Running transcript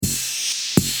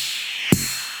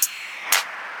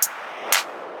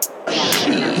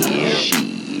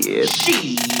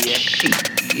Shit.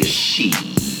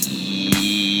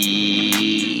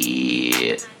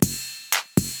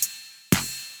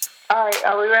 All right,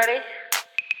 are we ready?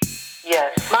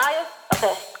 Yes. Maya?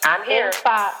 Okay. I'm here. In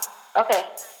 5. Okay.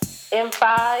 In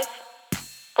 5,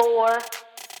 4,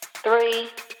 3,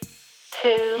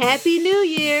 2. Happy New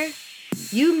Year!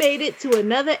 You made it to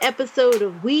another episode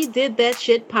of We Did That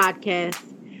Shit podcast,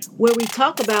 where we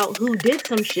talk about who did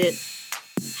some shit,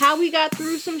 how we got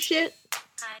through some shit,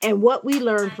 and what we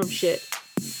learned from shit.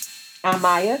 I'm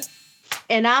Maya.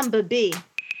 And I'm Babi.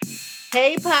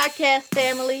 Hey, podcast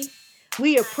family.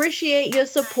 We appreciate your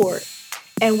support,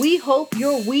 and we hope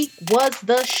your week was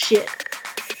the shit.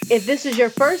 If this is your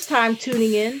first time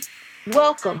tuning in,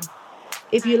 welcome.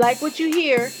 If you like what you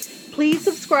hear, please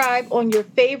subscribe on your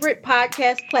favorite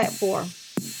podcast platform.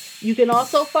 You can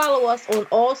also follow us on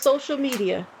all social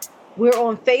media. We're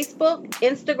on Facebook,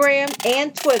 Instagram,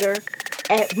 and Twitter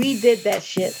at We Did That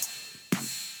Shit.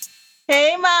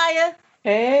 Hey, Maya.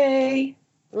 Hey.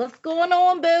 What's going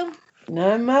on, boo?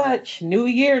 Not much. New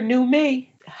year, new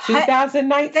me.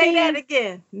 2019. Say that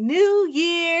again. New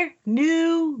year,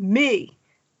 new me.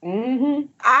 Mm-hmm.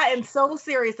 I am so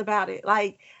serious about it.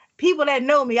 Like, people that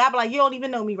know me, I be like, you don't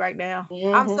even know me right now.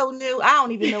 Mm-hmm. I'm so new. I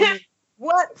don't even know me.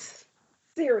 What?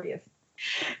 Serious.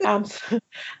 I'm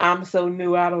so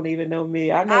new. I don't even know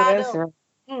me. I know that's right.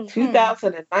 Mm-hmm.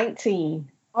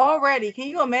 2019. Already. Can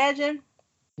you imagine?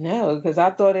 No, because I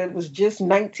thought it was just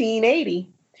 1980.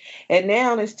 And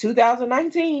now it's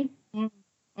 2019.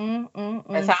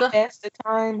 That's how fast the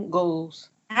time goes.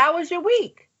 How was your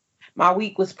week? My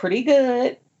week was pretty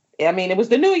good. I mean, it was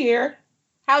the new year.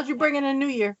 How'd you bring in the new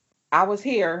year? I was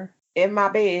here in my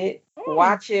bed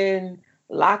watching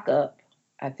Lock Up,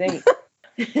 I think.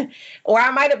 Or I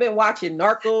might have been watching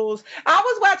Narcos. I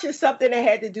was watching something that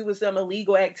had to do with some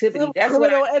illegal activity. That's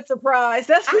criminal enterprise.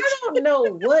 I don't know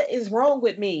what is wrong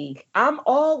with me. I'm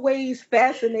always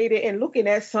fascinated in looking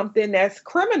at something that's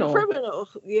criminal. Criminal,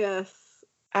 yes.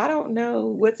 I don't know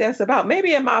what that's about.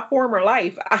 Maybe in my former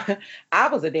life, I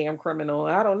was a damn criminal.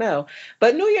 I don't know.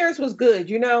 But New Year's was good.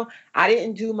 You know, I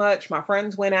didn't do much. My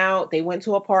friends went out. They went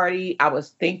to a party. I was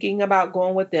thinking about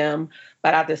going with them,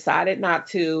 but I decided not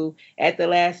to at the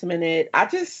last minute. I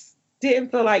just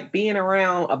didn't feel like being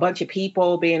around a bunch of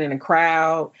people, being in a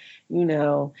crowd. You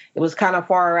know, it was kind of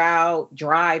far out,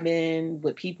 driving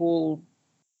with people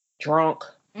drunk.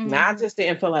 Mm-hmm. I just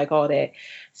didn't feel like all that.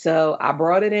 So I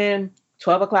brought it in.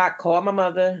 12 o'clock, called my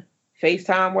mother,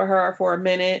 FaceTime with her for a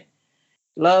minute.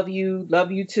 Love you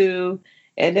too.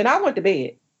 And then I went to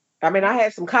bed. I mean, I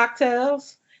had some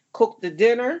cocktails, cooked the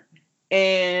dinner,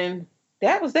 and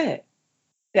that was that.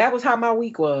 That was how my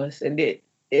week was. And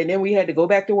then we had to go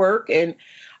back to work. And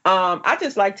I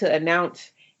just like to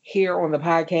announce here on the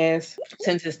podcast,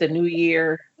 since it's the new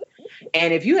year.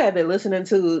 And if you have been listening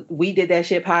to We Did That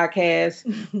Shit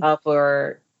podcast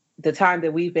for the time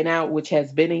that we've been out, which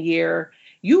has been a year,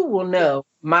 you will know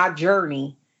my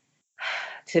journey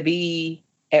to be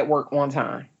at work on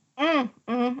time.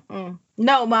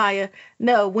 No, Maya.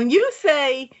 No, when you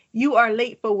say you are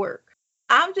late for work,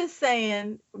 I'm just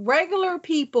saying regular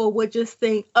people would just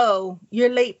think, oh,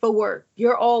 you're late for work.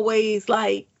 You're always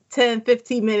like 10,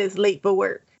 15 minutes late for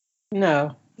work.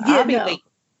 No, I'll be late.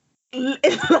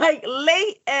 It's like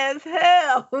late as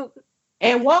hell.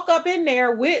 And walk up in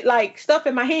there with like stuff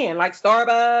in my hand, like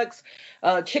Starbucks,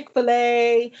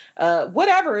 Chick-fil-A,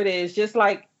 whatever it is. Just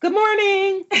like, good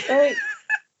morning.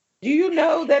 Do you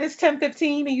know that it's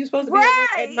 10:15 and you're supposed to be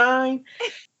at 9?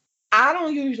 I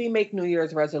don't usually make New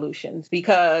Year's resolutions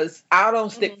because I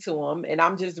don't stick to them, and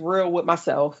I'm just real with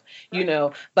myself, you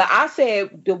know. But I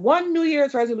said the one New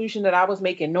Year's resolution that I was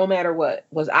making, no matter what,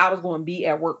 was I was going to be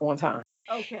at work on time.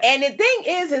 Okay. And the thing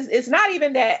is it's not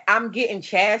even that I'm getting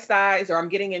chastised or I'm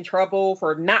getting in trouble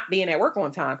for not being at work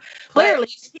on time. Clearly,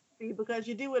 because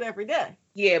you do it every day.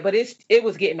 Yeah, but it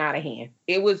was getting out of hand.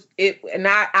 And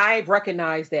I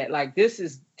recognized that, like, this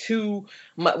is too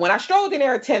much. When I strolled in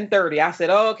there at 10:30, I said,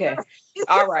 oh, okay,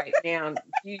 all right, now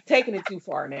you're taking it too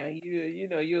far. Now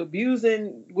you're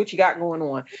abusing what you got going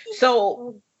on.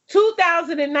 So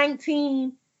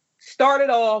 2019 started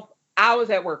off. I was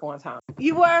at work on time.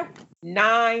 You were?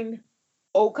 9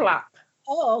 o'clock.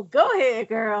 Oh, go ahead,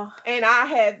 girl. And I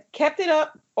had kept it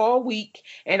up all week,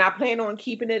 and I plan on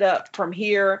keeping it up from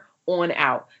here on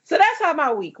out. So that's how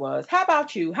my week was. How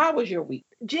about you? How was your week?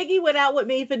 Jiggy went out with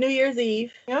me for New Year's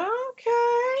Eve. Okay.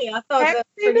 Yeah, I thought Happy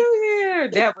New Year.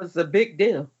 That was a big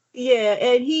deal. Yeah,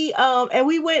 and he and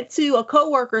we went to a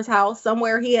coworker's house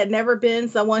somewhere he had never been,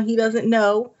 someone he doesn't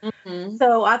know. Mm-hmm.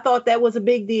 So I thought that was a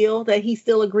big deal that he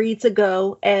still agreed to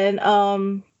go. And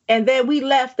And then we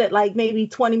left at like maybe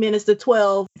 20 minutes to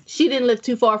 12. She didn't live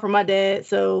too far from my dad.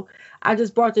 So I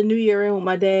just brought the new year in with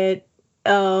my dad.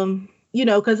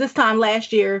 Because this time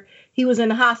last year he was in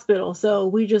the hospital. So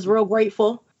we just real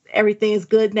grateful. Everything is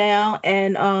good now.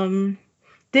 And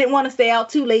didn't want to stay out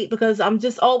too late because I'm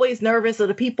just always nervous of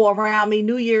the people around me.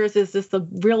 New Year's is just a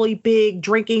really big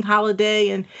drinking holiday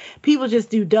and people just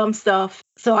do dumb stuff.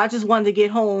 So I just wanted to get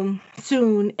home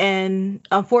soon. And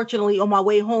unfortunately, on my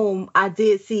way home, I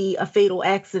did see a fatal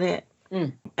accident.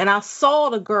 And I saw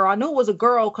the girl. I knew it was a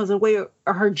girl because of the way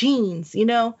her jeans,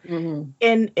 Mm-hmm.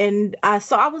 And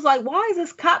I was like, why is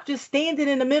this cop just standing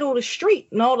in the middle of the street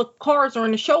and all the cars are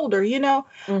in the shoulder,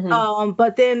 Mm-hmm.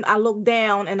 But then I looked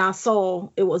down and I saw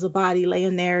it was a body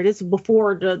laying there. This is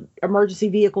before the emergency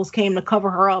vehicles came to cover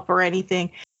her up or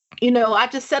anything. I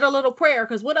just said a little prayer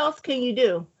because what else can you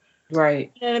do?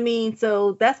 Right. You know what I mean?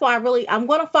 So that's why I'm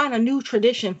going to find a new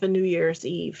tradition for New Year's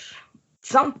Eve.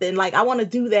 Something like I want to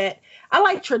do that. I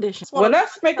like traditions. Well,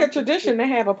 let's make a tradition to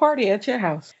have a party at your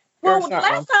house. Well,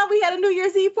 last time we had a New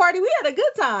Year's Eve party, we had a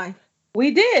good time.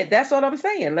 We did. That's what I'm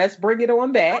saying. Let's bring it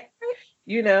on back,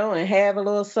 and have a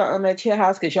little something at your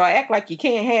house because y'all act like you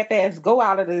can't half-ass go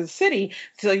out of the city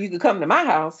so you can come to my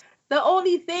house. The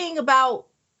only thing about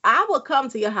I will come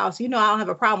to your house. I don't have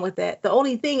a problem with that. The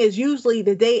only thing is usually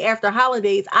the day after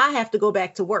holidays, I have to go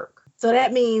back to work. So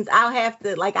that means I'll have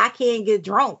to, I can't get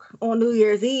drunk on New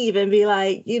Year's Eve and be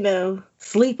like,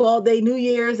 sleep all day New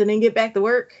Year's and then get back to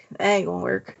work. That ain't gonna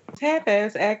work.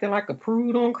 Half-ass acting like a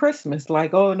prude on Christmas.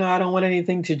 Like, oh, no, I don't want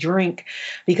anything to drink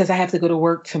because I have to go to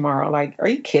work tomorrow. Like, are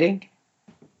you kidding?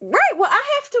 Right. Well,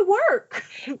 I have to work.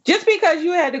 Just because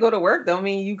you had to go to work don't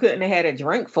mean you couldn't have had a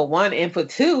drink, for one. And for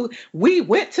two, we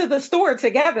went to the store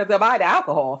together to buy the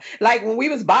alcohol. Like when we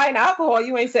was buying alcohol,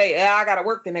 you ain't say, I got to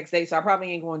work the next day, so I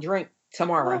probably ain't going to drink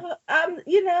tomorrow. Well,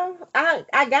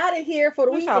 I got it here for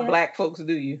the That's weekend. how black folks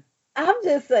do you. I'm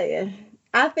just saying.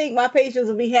 I think my patients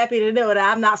will be happy to know that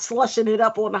I'm not slushing it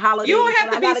up on the holidays. You don't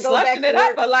have to be slushing it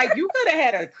up, but you could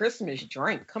have had a Christmas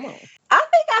drink. Come on. I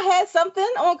think I had something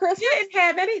on Christmas. You didn't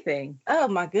have anything. Oh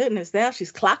my goodness! Now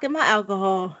she's clocking my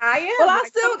alcohol. I am. Well, I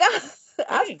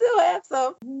still have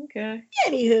some. Okay.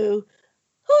 Anywho,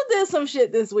 who did some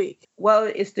shit this week?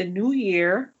 Well, it's the new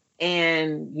year.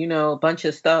 And, a bunch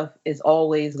of stuff is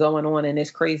always going on in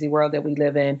this crazy world that we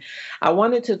live in. I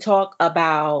wanted to talk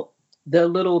about the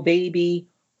little baby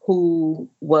who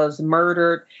was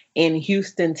murdered in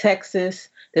Houston, Texas,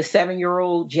 the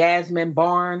 7-year-old Jasmine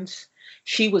Barnes.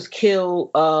 She was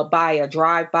killed by a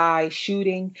drive-by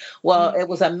shooting. Well, It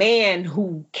was a man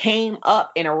who came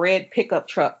up in a red pickup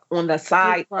truck on the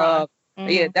side of,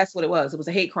 yeah, that's what it was. It was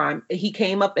a hate crime. He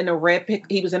came up in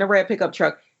he was in a red pickup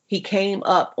truck. He came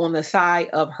up on the side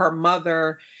of her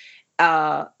mother's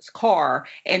car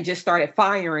and just started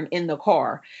firing in the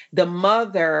car. The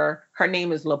mother, her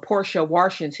name is LaPortia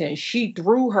Washington. She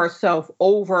threw herself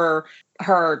over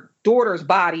her daughter's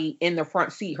body in the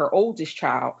front seat, her oldest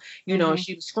child.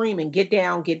 She was screaming, get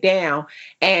down, get down.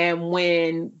 And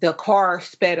when the truck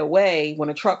sped away,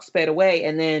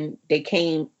 and then they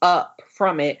came up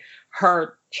from it,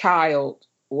 her child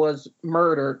was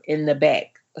murdered in the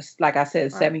back. Like I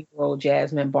said, 7-year-old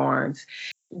Jasmine Barnes.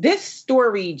 This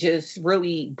story just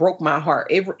really broke my heart.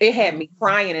 It had me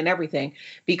crying and everything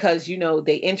because,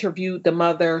 they interviewed the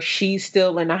mother. She's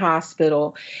still in the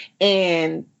hospital.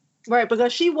 And right,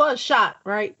 because she was shot,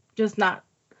 right? Just not.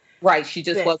 Right. She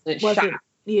just wasn't shot.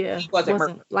 Yeah. She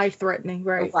wasn't life-threatening,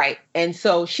 right? Right. And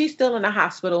so she's still in the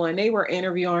hospital and they were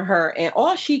interviewing her. And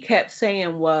all she kept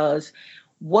saying was,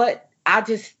 I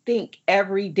just think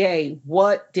every day,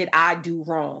 what did I do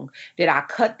wrong? Did I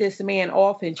cut this man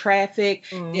off in traffic?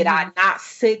 Mm-hmm. Did I not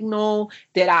signal?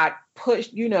 Did I push,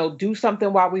 do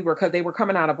something while because they were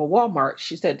coming out of a Walmart.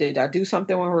 She said, did I do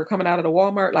something when we were coming out of the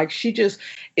Walmart? Like she just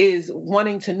is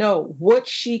wanting to know what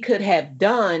she could have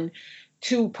done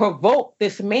to provoke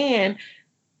this man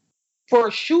for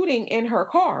shooting in her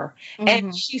car. Mm-hmm.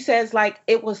 And she says,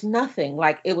 it was nothing.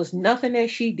 It was nothing that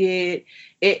she did.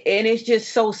 And it's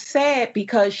just so sad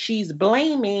because she's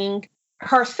blaming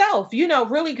herself,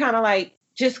 really kind of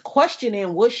just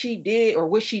questioning what she did or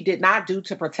what she did not do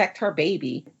to protect her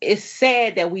baby. It's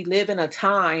sad that we live in a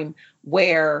time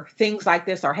where things like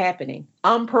this are happening,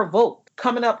 unprovoked,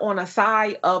 coming up on a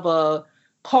side of a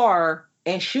car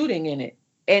and shooting in it.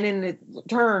 And in the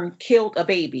turn, killed a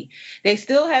baby. They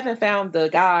still haven't found the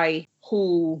guy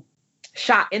who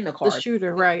shot in the car. The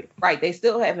shooter, right. Right. They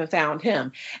still haven't found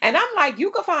him. And I'm like,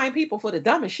 you can find people for the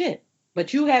dumbest shit,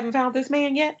 but you haven't found this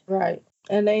man yet? Right.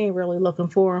 And they ain't really looking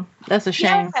for him. That's a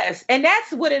shame. Yes, and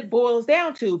that's what it boils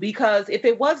down to, because if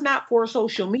it was not for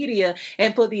social media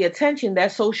and for the attention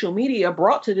that social media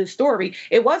brought to this story,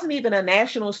 it wasn't even a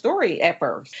national story at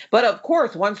first. But of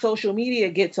course, once social media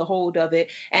gets a hold of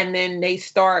it and then they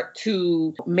start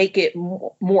to make it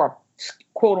more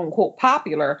quote unquote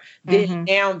popular, then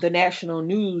now the national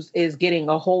news is getting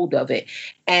a hold of it.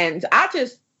 And I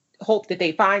just hope that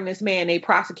they find this man, they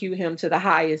prosecute him to the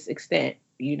highest extent.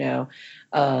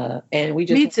 And we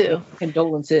just Me too.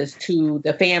 Condolences to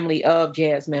the family of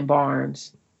Jazmine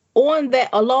Barnes.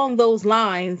 Along those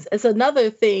lines, it's another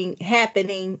thing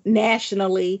happening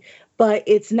nationally, but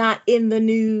it's not in the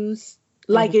news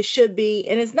like it should be,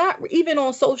 and it's not even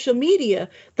on social media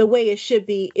the way it should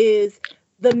be, is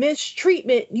the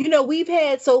mistreatment. We've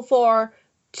had so far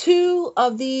 2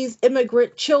 of these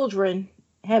immigrant children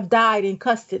have died in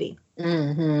custody.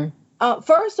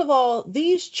 First of all,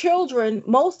 these children,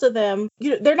 most of them,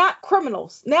 they're not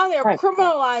criminals. Now they're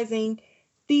criminalizing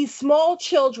these small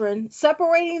children,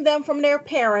 separating them from their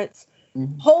parents,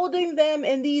 holding them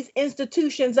in these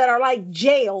institutions that are like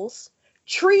jails,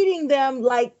 treating them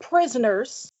like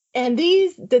prisoners. And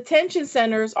these detention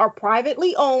centers are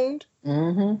privately owned,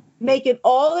 making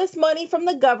all this money from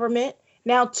the government.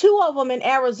 Now, 2 of them in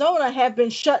Arizona have been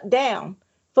shut down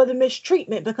for the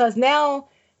mistreatment because now,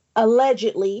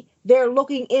 allegedly, they're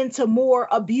looking into more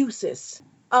abuses.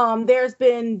 There's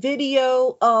been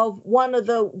video of one of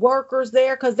the workers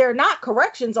there, because they're not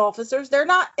corrections officers, they're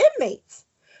not inmates,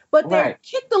 but they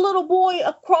kicked the little boy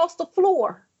across the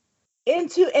floor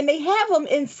and they have them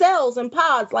in cells and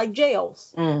pods like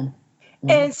jails.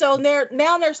 And so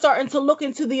they're starting to look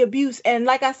into the abuse. And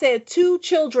like I said, 2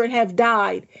 children have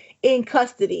died in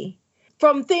custody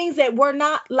from things that were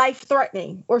not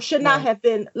life-threatening or should not have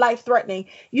been life-threatening.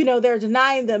 They're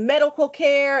denying them medical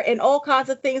care and all kinds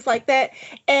of things like that.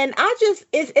 And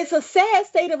it's a sad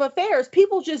state of affairs.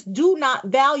 People just do not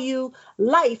value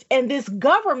life. And this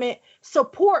government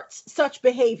supports such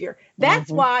behavior.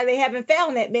 That's why they haven't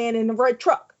found that man in the red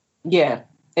truck. Yeah.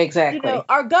 Exactly.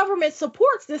 Our government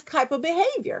supports this type of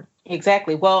behavior.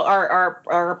 Exactly. Well,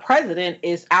 our president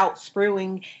is out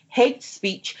spewing hate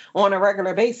speech on a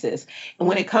regular basis. And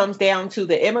when it comes down to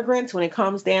the immigrants, when it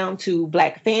comes down to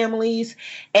Black families.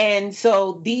 And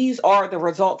so these are the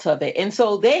results of it. And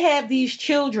so they have these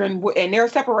children and they're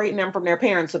separating them from their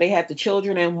parents. So they have the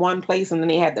children in one place and then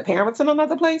they have the parents in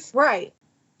another place. Right.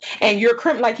 And you're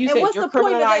like you said, you're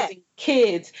criminalizing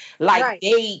kids like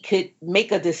they could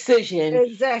make a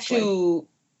decision to.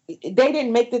 They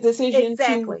didn't make the decision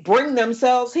to bring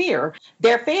themselves here.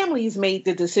 Their families made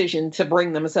the decision to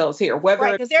bring themselves here.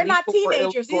 Whether because they're not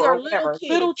teenagers, these are little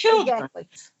kids, little children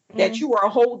that you are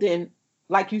holding,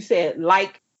 like you said,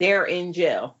 like they're in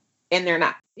jail, and they're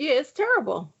not. Yeah, it's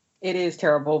terrible. It is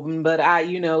terrible, but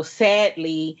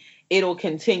sadly, it'll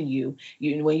continue.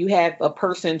 When you have a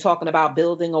person talking about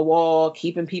building a wall,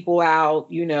 keeping people out,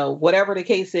 whatever the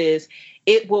case is,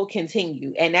 it will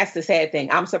continue. And that's the sad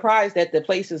thing. I'm surprised that the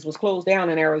places was closed down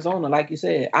in Arizona, like you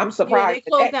said. I'm surprised.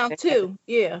 Yeah, they closed down too.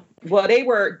 Yeah. Well, they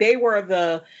were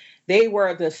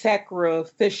the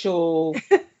sacrificial.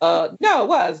 No, it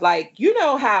was like,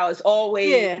 how it's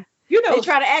always. Yeah. They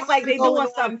try to act like they're doing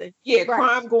something. Yeah,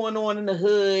 crime going on in the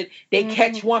hood. They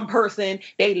catch one person.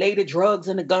 They lay the drugs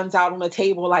and the guns out on the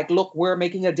table like, look, we're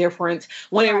making a difference,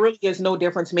 when it really is no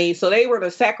difference made. So they were the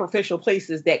sacrificial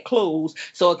places that closed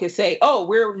so it could say, oh,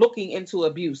 we're looking into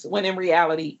abuse, when in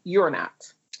reality, you're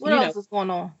not. What else is going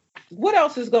on? What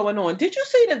else is going on? Did you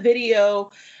see the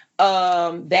video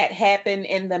that happened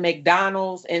in the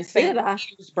McDonald's in St.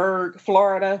 Petersburg,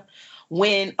 Florida,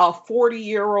 when a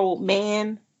 40-year-old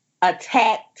man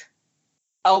attacked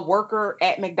a worker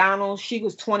at McDonald's? She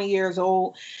was 20 years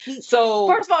old. So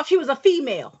first of all, she was a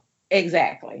female.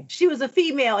 Exactly. She was a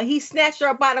female, and he snatched her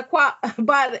up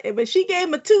but she gave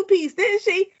him a 2-piece, didn't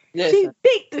she? Listen, she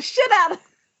beat the shit out of her.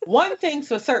 One thing's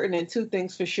for certain and 2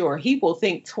 things for sure. He will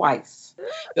think twice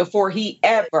before he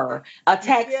ever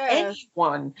attacks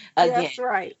anyone again. That's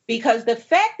right. Because the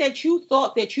fact that you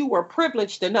thought that you were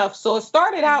privileged enough, so it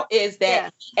started out is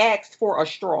that he asked for a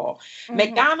straw.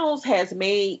 McDonald's has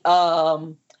made, I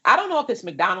don't know if it's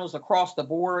McDonald's across the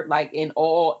board, like in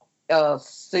all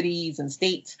cities and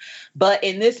states, but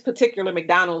in this particular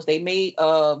McDonald's, they made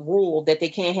a rule that they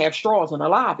can't have straws in the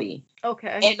lobby.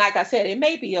 Okay. And like I said, it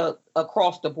may be a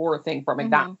across the board thing for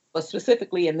McDonald's, but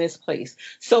specifically in this place.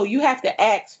 So you have to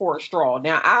ask for a straw.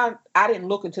 Now, I didn't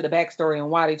look into the backstory on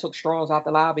why they took straws out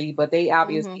the lobby, but they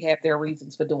obviously have their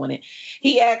reasons for doing it.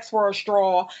 He asked for a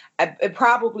straw. It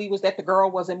probably was that the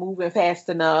girl wasn't moving fast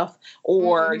enough,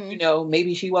 or, you know,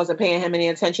 maybe she wasn't paying him any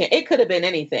attention. It could have been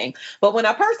anything. But when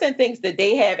a person thinks that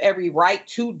they have every right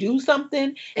to do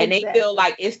something and they feel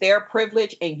like it's their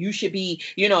privilege and you should be,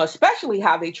 you know, especially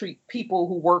how they treat people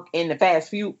who work in the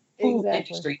fast food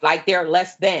industry, like they're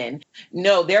less than.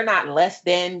 No, they're not less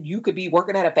than. You could be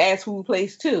working at a fast food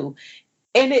place too.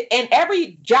 And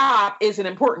every job is an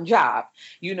important job.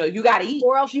 You know, you got to eat.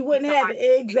 Or else you wouldn't have it.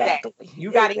 Exactly.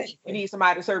 You got to eat. You need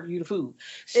somebody to serve you the food.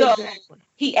 So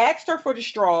he asked her for the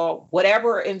straw.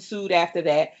 Whatever ensued after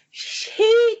that,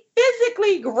 he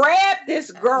physically grabbed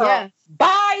this girl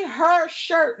by her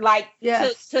shirt, like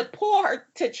to pull her,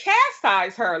 to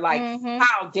chastise her, like,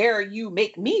 how dare you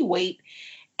make me wait?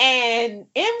 And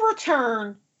in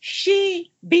return,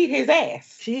 she beat his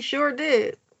ass. She sure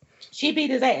did. She beat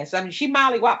his ass. I mean, she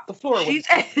mollywopped the floor with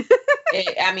him.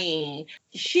 I mean,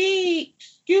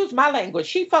 excuse my language,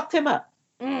 she fucked him up.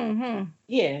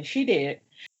 Yeah, she did.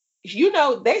 You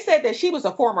know, they said that she was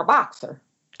a former boxer.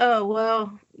 Oh,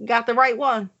 well, got the right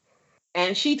one.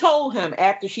 And she told him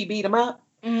after she beat him up,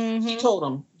 she told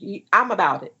him, I'm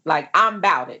about it. Like, I'm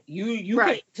about it. You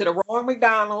came to the wrong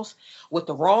McDonald's with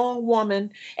the wrong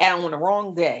woman and on the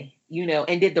wrong day, you know,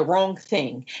 and did the wrong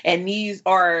thing. And these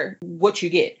are what you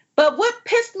get. But what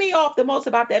pissed me off the most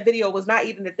about that video was not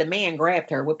even that the man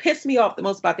grabbed her. What pissed me off the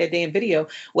most about that damn video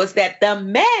was that the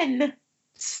men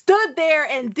stood there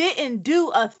and didn't do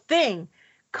a thing.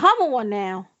 Come on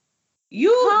now. They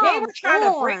were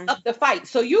trying to break up the fight.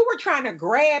 So you were trying to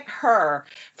grab her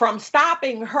from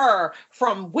stopping her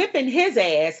from whipping his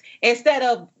ass instead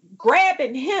of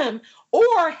grabbing him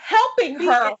or helping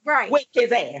her with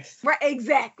his ass. Right,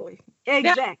 exactly.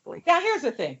 Now here's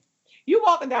the thing. You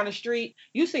walking down the street,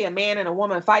 you see a man and a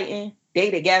woman fighting, they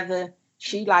together.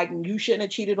 She like, you shouldn't have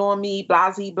cheated on me,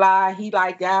 blah, blah, blah. He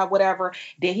like, yeah, whatever.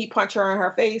 Then he punch her in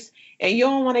her face. And you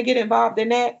don't want to get involved in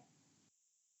that?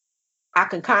 I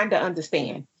can kind of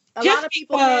understand. A lot of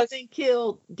people have been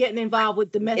killed getting involved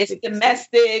with domestic. It's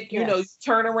domestic, you know, you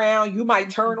turn around. You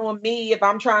might turn on me if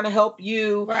I'm trying to help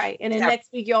you. Right. And then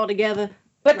next week, y'all together.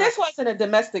 But this wasn't a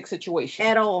domestic situation.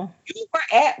 At all. You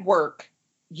were at work.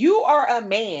 You are a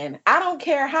man. I don't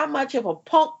care how much of a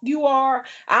punk you are.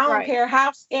 I don't care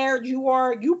how scared you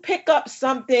are. You pick up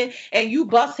something and you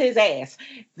bust his ass.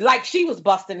 Like she was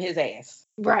busting his ass.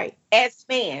 Right. As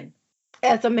a man.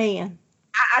 As a man.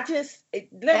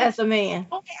 As a man.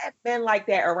 Don't have men like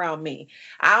that around me.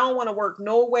 I don't want to work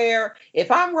nowhere.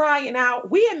 If I'm riding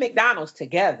out, we in McDonald's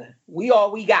together. We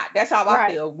all we got. That's how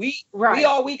I feel. We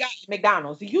all we got at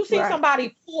McDonald's. If you see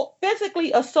somebody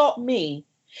physically assault me,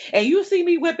 and you see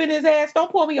me whipping his ass, don't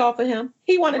pull me off of him.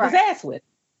 He wanted his ass whipped.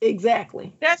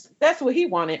 Exactly. That's what he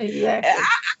wanted. Exactly.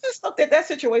 I just looked at that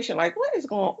situation like, what is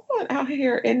going on out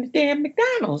here in the damn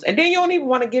McDonald's? And then you don't even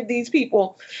want to give these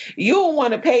people, you don't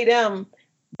want to pay them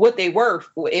what they worth.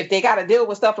 If they got to deal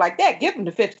with stuff like that, give them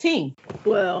the 15.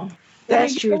 Well,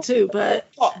 that's true too, but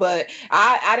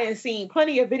I didn't see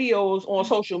plenty of videos on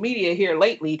social media here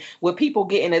lately with people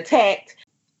getting attacked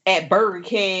at Burger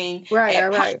King,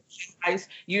 at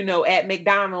you know, at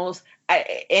McDonald's,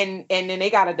 and then they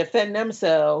got to defend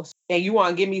themselves. And you want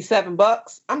to give me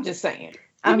 $7? I'm just saying.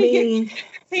 I mean,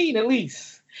 15 at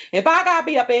least. If I gotta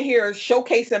be up in here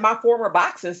showcasing my former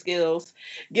boxing skills,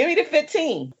 give me the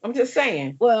 15. I'm just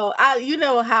saying. Well, you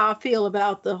know how I feel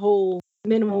about the whole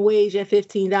minimum wage at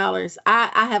 $15.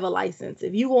 I have a license.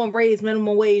 If you want to raise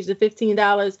minimum wage to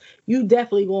 $15, you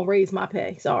definitely gonna raise my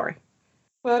pay. Sorry.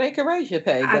 Well, they can raise your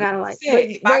pay. I gotta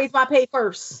raise my pay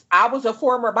first. I was a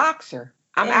former boxer.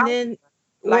 If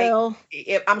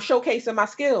I'm showcasing my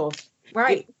skills.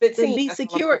 Right. To be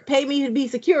secure, pay me to be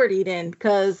security then,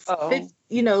 because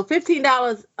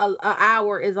 $15 an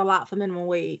hour is a lot for minimum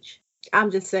wage. I'm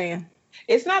just saying.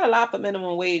 It's not a lot for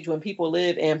minimum wage when people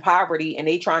live in poverty and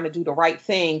they trying to do the right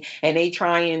thing and they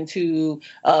trying to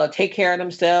take care of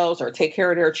themselves or take care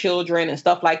of their children and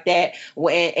stuff like that.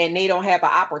 And they don't have an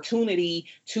opportunity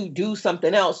to do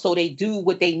something else. So they do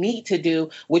what they need to do,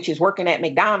 which is working at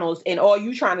McDonald's. And all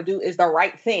you trying to do is the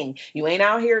right thing. You ain't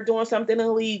out here doing something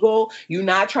illegal. You're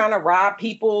not trying to rob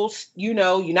people. You're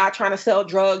not trying to sell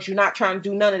drugs. You're not trying to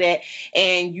do none of that.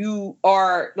 And you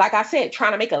are, like I said,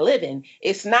 trying to make a living.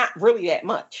 It's not really that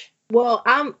much. Well,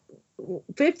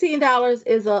 $15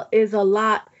 is a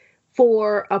lot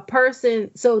for a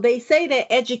person. So they say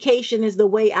that education is the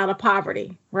way out of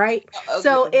poverty, right? Okay.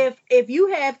 So if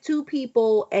you have two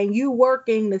people and you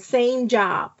working the same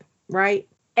job, right?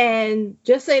 and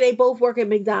just say they both work at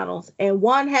McDonald's and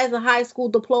one has a high school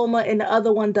diploma and the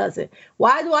other one doesn't.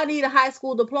 Why do I need a high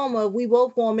school diploma if we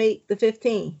both gonna make the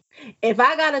 15? If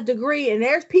I got a degree, and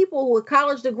there's people with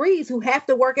college degrees who have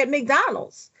to work at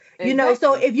McDonald's. You know,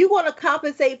 so if you want to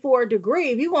compensate for a degree,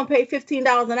 if you want to pay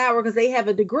 $15 an hour because they have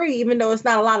a degree, even though it's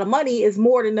not a lot of money, it's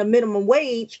more than the minimum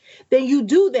wage, then you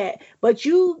do that. But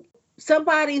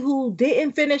somebody who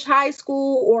didn't finish high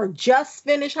school or just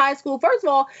finished high school, first of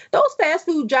all, those fast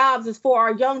food jobs is for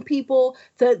our young people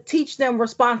to teach them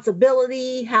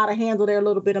responsibility, how to handle their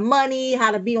little bit of money,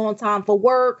 how to be on time for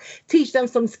work, teach them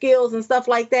some skills and stuff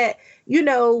like that. You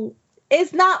know,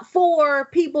 it's not for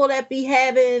people that be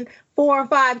having 4 and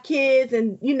 5 kids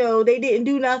and, you know, they didn't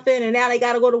do nothing and now they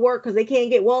got to go to work because they can't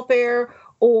get welfare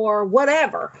or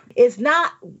whatever. It's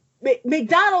not.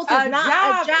 McDonald's is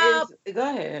not a job. Go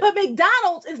ahead. But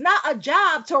McDonald's is not a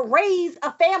job to raise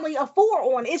a family of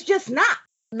 4 on. It's just not.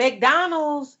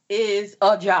 McDonald's is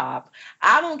a job.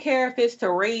 I don't care if it's to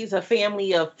raise a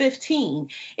family of 15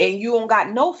 and you don't got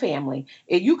no family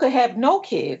and you could have no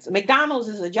kids. McDonald's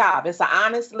is a job. It's an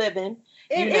honest living.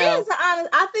 I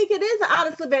think it is an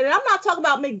honest living. And I'm not talking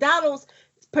about McDonald's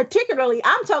particularly.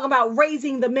 I'm talking about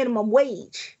raising the minimum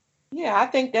wage. Yeah, I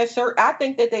think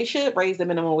that they should raise the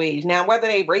minimum wage. Now, whether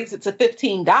they raise it to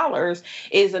 $15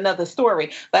 is another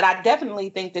story. But I definitely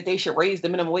think that they should raise the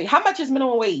minimum wage. How much is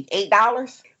minimum wage?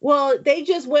 $8? Well, they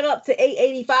just went up to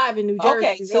 $8.85 in New Jersey.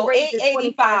 Okay, so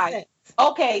 $8.85.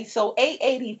 Okay, so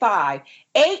 $8.85.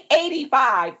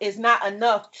 $8.85 is not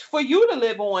enough for you to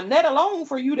live on, let alone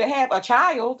for you to have a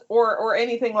child or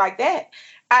anything like that.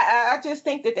 I just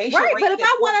think that they should raise. But if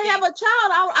I want to have a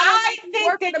child, I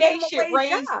think that they should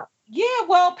raise. Yeah,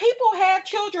 well, people have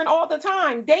children all the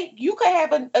time. You could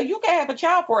have a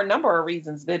child for a number of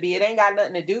reasons, baby. It ain't got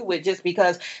nothing to do with just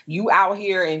because you out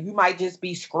here and you might just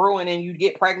be screwing and you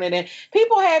get pregnant. And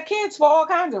people have kids for all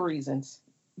kinds of reasons.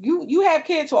 You have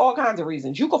kids for all kinds of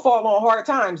reasons. You could fall on hard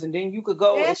times and then you could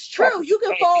go. That's true. You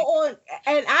can fall on,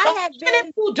 and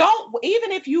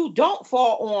even if you don't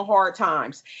fall on hard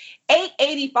times,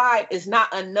 $8.85 is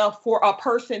not enough for a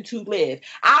person to live.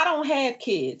 I don't have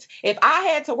kids. If I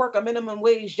had to work a minimum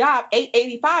wage job,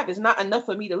 $8.85 is not enough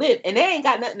for me to live. And that ain't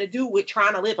got nothing to do with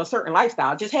trying to live a certain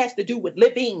lifestyle. It just has to do with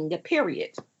living,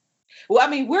 period. Well,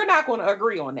 I mean, we're not going to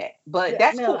agree on that, but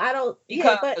that's cool. I don't.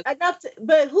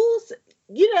 But who's?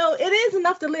 You know, it is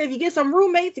enough to live. You get some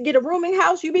roommates, you get a rooming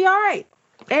house, you be all right.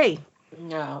 Hey.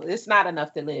 No, it's not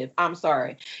enough to live. I'm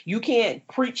sorry. You can't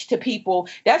preach to people.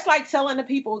 That's like telling the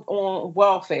people on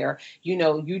welfare, you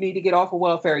know, you need to get off of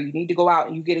welfare. You need to go out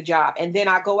and you get a job. And then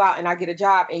I go out and I get a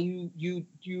job and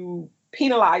you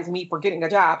penalize me for getting a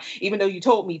job, even though you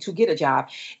told me to get a job.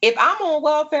 If I'm on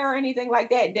welfare or anything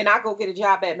like that, then I go get a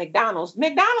job at McDonald's.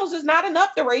 McDonald's is not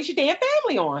enough to raise your damn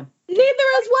family on. Neither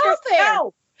is welfare.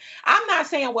 No. I'm not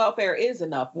saying welfare is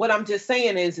enough. What I'm just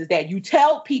saying is that you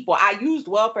tell people, I used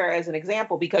welfare as an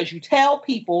example because you tell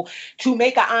people to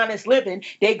make an honest living.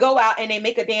 They go out and they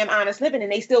make a damn honest living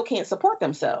and they still can't support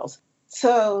themselves.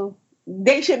 So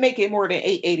they should make it more than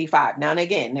 $8.85. Now and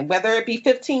again, and whether it be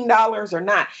 $15 or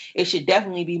not, it should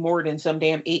definitely be more than some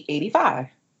damn $8.85.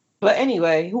 But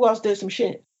anyway, who else did some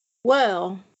shit?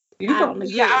 Well, you can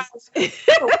your eyes.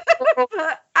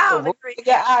 I don't agree.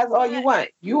 Your eyes all you want.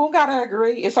 You don't gotta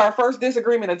agree. It's our first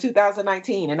disagreement of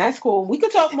 2019, and that's cool. We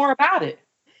could talk more about it.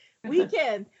 We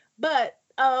can, but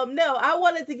no, I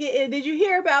wanted to get in. Did you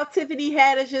hear about Tiffany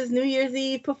Haddish's New Year's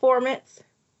Eve performance?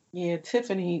 Yeah,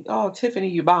 Tiffany. Oh, Tiffany,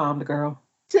 you bombed, girl.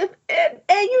 And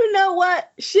you know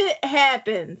what? Shit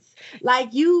happens.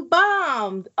 Like, you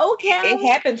bombed. Okay. It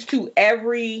happens to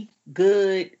every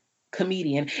good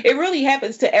comedian. It really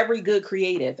happens to every good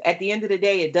creative. At the end of the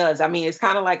day, it does. I mean, it's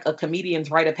kind of like a comedian's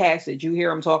rite of passage. You hear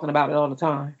them talking about it all the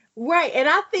time. Right. And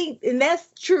I think, and that's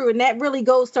true. And that really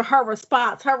goes to her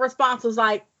response. Her response was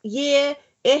like, yeah,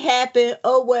 it happened.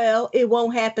 Oh, well, it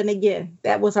won't happen again.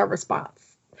 That was her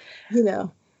response. You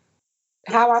know.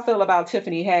 How I feel about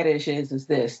Tiffany Haddish is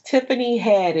this. Tiffany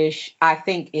Haddish, I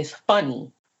think, is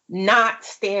funny, not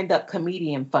stand-up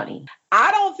comedian funny. I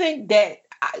don't think that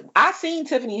I seen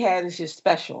Tiffany Haddish's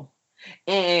special,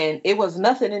 and it was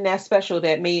nothing in that special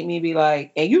that made me be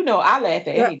like, and you know, I laugh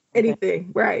at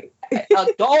anything, right? A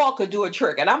dog could do a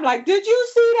trick, and I'm like, did you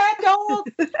see that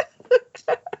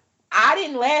dog? I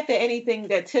didn't laugh at anything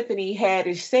that Tiffany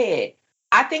Haddish said.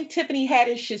 I think Tiffany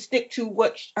Haddish should stick to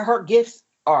what her gifts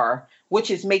are, which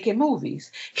is making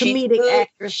movies. Comedic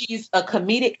actress. She's a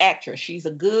comedic actress. She's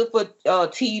a good for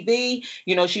TV.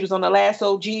 You know, she was on The Last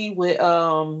OG with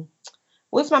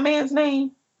what's my man's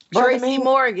name? Bertha Tracy May,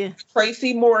 Morgan.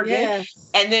 Tracy Morgan. Yes.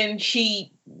 And then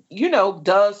she,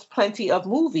 does plenty of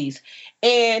movies.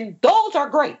 And those are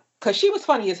great because she was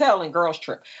funny as hell in Girls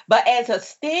Trip. But as a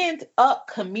stand-up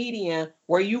comedian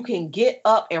where you can get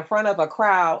up in front of a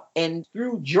crowd and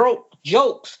through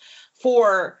jokes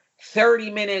for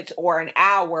 30 minutes or an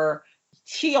hour,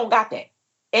 she don't got that.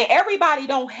 And everybody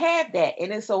don't have that,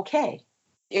 and it's okay.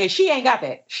 And she ain't got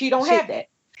that. She don't have that.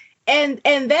 And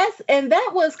that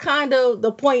was kind of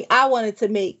the point I wanted to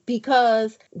make,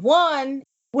 because one,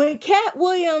 when Cat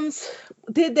Williams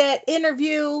did that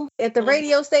interview at the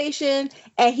radio station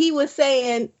and he was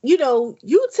saying,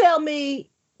 you tell me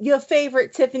your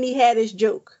favorite Tiffany Haddish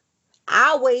joke,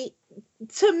 I'll wait.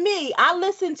 To me, I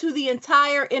listened to the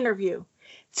entire interview.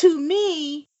 To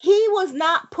me, he was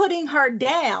not putting her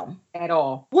down at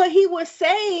all. What he was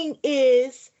saying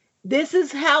is, this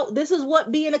is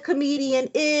what being a comedian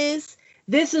is.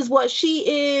 This is what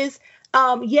she is.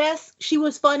 Yes, she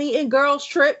was funny in Girls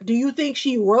Trip. Do you think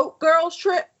she wrote Girls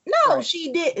Trip? No, right.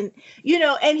 She didn't.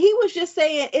 And he was just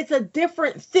saying it's a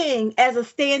different thing as a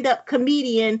stand-up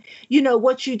comedian,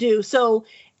 what you do. So,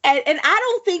 and I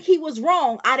don't think he was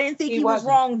wrong. I didn't think he was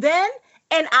wrong then.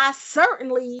 And I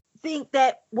certainly think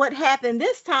that what happened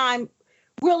this time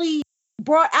really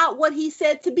brought out what he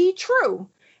said to be true.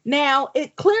 Now,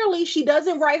 clearly she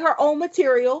doesn't write her own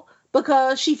material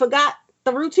because she forgot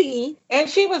the routine. And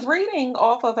she was reading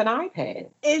off of an iPad.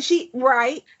 And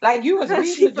right. Like you was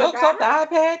reading the jokes off the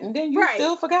iPad and then you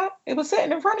still forgot? It was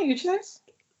sitting in front of you, sis.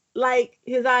 Like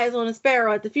his eyes on a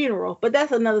sparrow at the funeral. But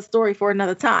that's another story for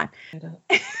another time.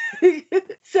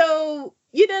 So,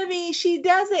 you know what I mean? She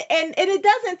doesn't, and it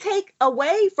doesn't take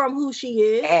away from who she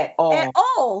is. At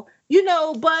all.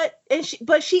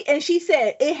 But she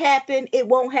said it happened. It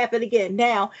won't happen again.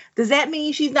 Now, does that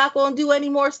mean she's not going to do any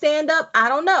more stand up? I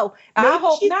don't know. Maybe I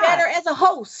hope she's not. Better as a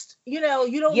host. You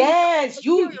don't. Yes,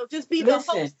 just be the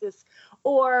hostess.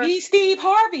 Or be Steve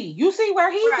Harvey. You see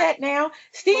where he's at now.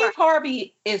 Steve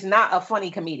Harvey is not a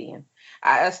funny comedian.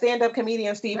 A stand-up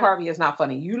comedian, Steve Harvey is not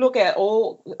funny. You look at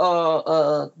old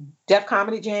Def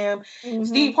Comedy Jam. Mm-hmm.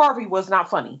 Steve Harvey was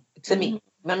not funny to me.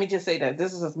 Let me just say that.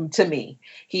 This is to me.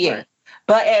 He ain't.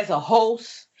 But as a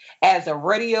host, as a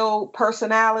radio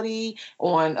personality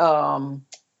on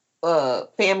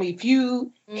Family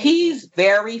Feud, he's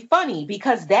very funny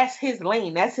because that's his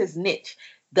lane. That's his niche,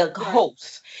 the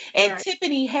host. And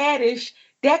Tiffany Haddish,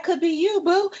 that could be you,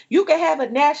 boo. You could have a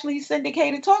nationally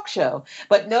syndicated talk show.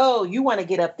 But no, you want to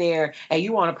get up there and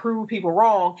you want to prove people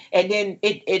wrong, and then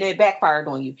it backfired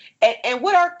on you. And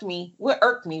what irked me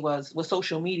was with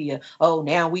social media. Oh,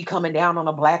 now we coming down on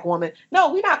a black woman.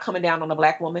 No, we're not coming down on a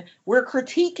black woman. We're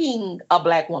critiquing a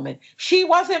black woman. She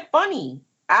wasn't funny.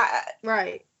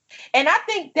 Right. And I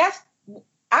think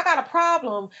I got a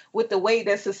problem with the way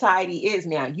that society is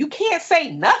now. You can't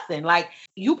say nothing. Like,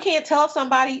 you can't tell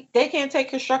somebody they can't take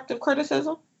constructive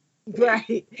criticism.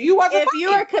 Right. If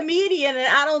you're a comedian and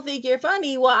I don't think you're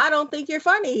funny, well, I don't think you're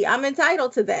funny. I'm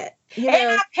entitled to that.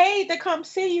 I paid to come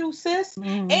see you, sis.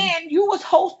 Mm-hmm. And you was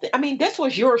hosting. I mean, this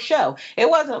was your show. It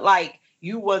wasn't like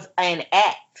you was an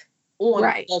act on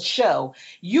the show.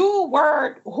 You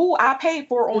were who I paid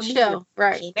for on the show.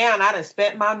 Right. So now I done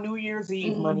spent my New Year's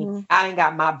Eve money. I done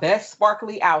got my best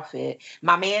sparkly outfit.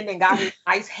 My man done got his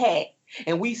nice hat.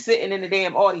 And we sitting in the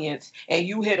damn audience and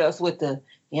you hit us with the,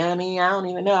 you know what I mean? I don't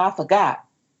even know. I forgot.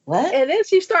 What? And then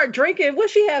she started drinking.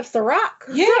 What she have, Ciroc?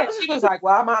 Yeah, she was like,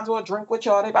 well, I might as well drink with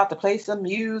y'all. They about to play some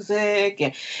music.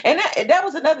 And that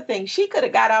was another thing. She could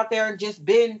have got out there and just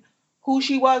been who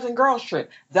she was in Girls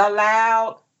Trip. The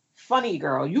loud, funny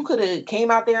girl. You could have came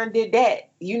out there and did that.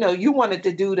 You wanted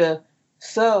to do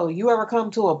so you ever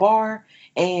come to a bar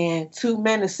and two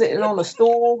men are sitting on a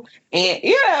stool and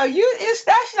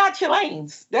that's not your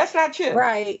lanes. That's not you.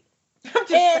 Right.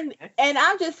 And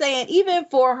I'm just saying, even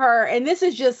for her, and this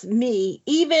is just me,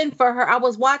 even for her, I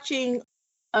was watching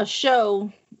a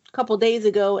show a couple days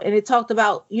ago and it talked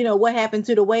about, what happened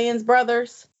to the Wayans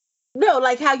brothers. No,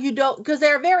 like how you don't, because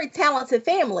they're a very talented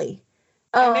family.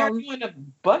 And they're doing a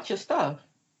bunch of stuff.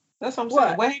 That's what I'm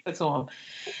saying. What happened to them?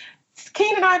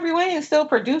 Keenen Ivory Wayans still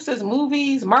produces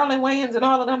movies. Marlon Wayans and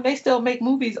all of them, they still make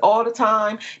movies all the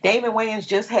time. Damon Wayans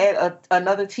just had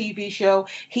another TV show.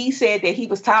 He said that he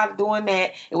was tired of doing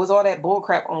that. It was all that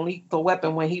bullcrap on Lethal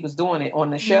Weapon when he was doing it on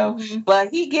the show. Mm-hmm.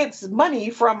 But he gets money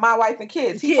from My Wife and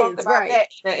Kids. He talked about that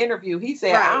in an interview. He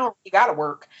said, I don't really got to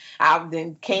work. I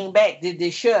then came back, did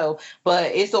this show,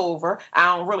 but it's over.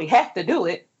 I don't really have to do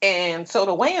it. And so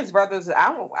the Wayans brothers,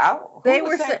 what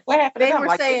happened to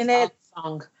them? Saying that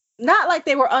not like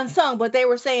they were unsung, but they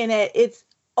were saying that it's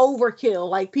overkill.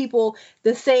 Like people,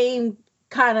 the same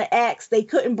kind of acts they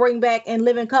couldn't bring back in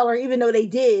Living Color, even though they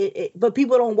did, but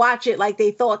people don't watch it like they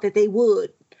thought that they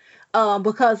would.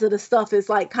 Because of the stuff is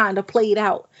like kind of played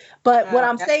out. But what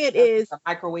I'm saying is a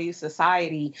microwave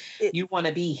society. You want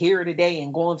to be here today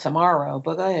and gone tomorrow.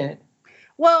 But go ahead.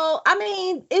 Well, I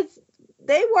mean,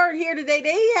 they weren't here today.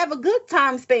 They have a good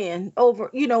time span over,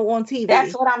 on TV.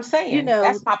 That's what I'm saying.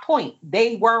 That's my point.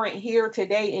 They weren't here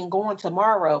today and going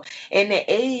tomorrow. In the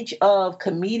age of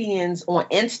comedians on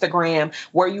Instagram,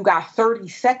 where you got 30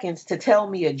 seconds to tell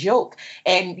me a joke,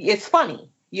 and it's funny.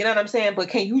 You know what I'm saying? But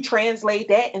can you translate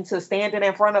that into standing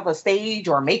in front of a stage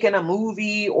or making a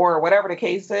movie or whatever the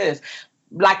case is,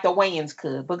 like the Wayans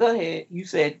could? But go ahead. You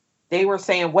said they were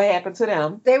saying what happened to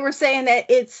them. They were saying that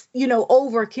it's,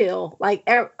 overkill. Like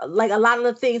a lot of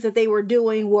the things that they were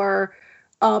doing were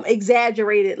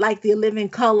exaggerated, like the Living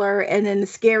Color and then the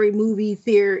Scary Movie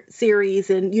series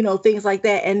and, things like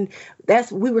that. And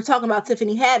we were talking about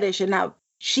Tiffany Haddish, and now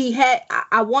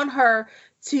I want her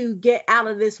to get out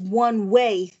of this one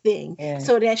way thing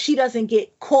so that she doesn't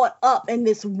get caught up in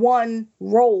this one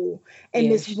role and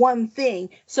this one thing.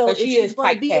 So if she's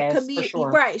going to be a comedian,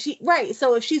 sure. Right.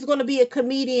 So if she's going to be a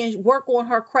comedian, work on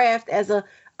her craft as a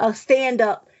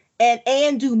stand-up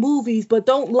and do movies, but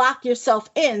don't lock yourself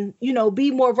in,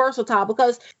 be more versatile,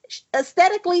 because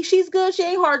aesthetically she's good. She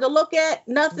ain't hard to look at,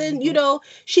 nothing,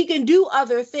 she can do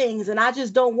other things. And I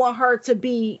just don't want her to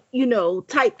be,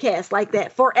 typecast like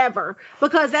that forever,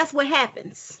 because that's what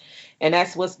happens. And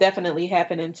that's what's definitely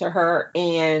happening to her.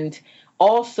 And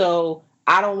also,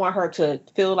 I don't want her to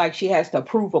feel like she has to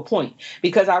prove a point,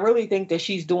 because I really think that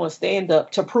she's doing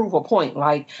stand-up to prove a point.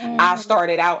 Like I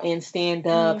started out in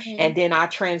stand-up and then I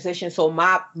transitioned. So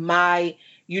my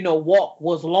walk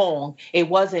was long. It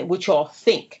wasn't what y'all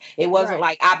think. It wasn't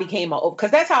like I became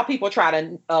because that's how people try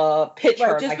to pitch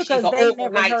her. Like she's an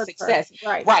overnight success.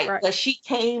 Right. But she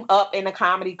came up in the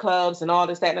comedy clubs and all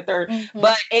this, that, and the third.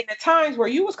 But in the times where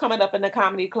you was coming up in the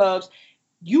comedy clubs,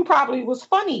 you probably was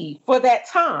funny for that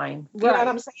time. You know what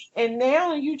I'm saying? And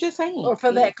now you just ain't. Or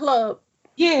for that club.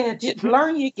 Yeah, just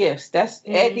learn your gifts. That's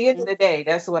at the end of the day,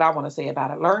 that's what I want to say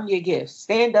about it. Learn your gifts.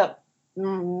 Stand up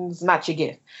is not your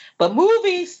gift. But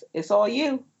movies, it's all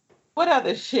you. What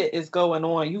other shit is going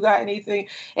on? You got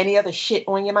any other shit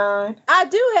on your mind? I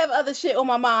do have other shit on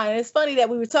my mind. It's funny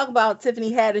that we were talking about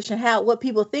Tiffany Haddish and what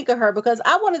people think of her, because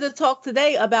I wanted to talk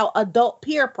today about adult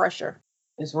peer pressure.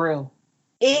 It's real.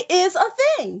 It is a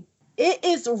thing. It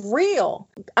is real.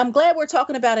 I'm glad we're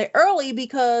talking about it early,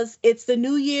 because it's the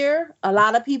new year. A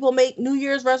lot of people make New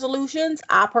Year's resolutions.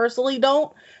 I personally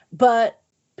don't, but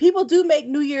people do make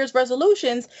New Year's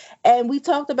resolutions. And we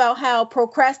talked about how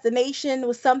procrastination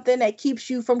was something that keeps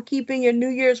you from keeping your New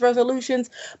Year's resolutions,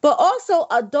 but also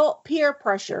adult peer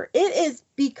pressure. It is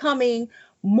becoming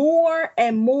more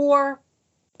and more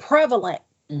prevalent.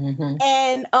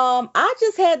 And I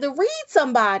just had to read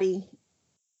somebody,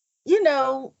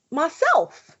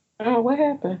 myself. Oh, what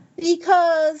happened?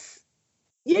 Because,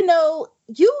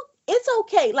 it's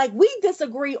okay. Like, we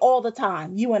disagree all the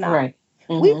time, you and I. Right.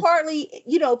 We hardly,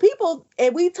 people,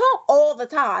 and we talk all the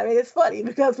time. And it's funny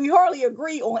because we hardly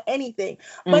agree on anything.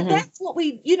 But that's what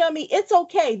it's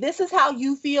okay. This is how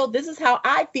you feel. This is how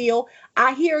I feel.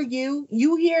 I hear you.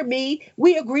 You hear me.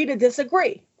 We agree to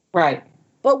disagree. Right.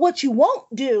 But what you won't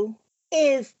do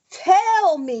is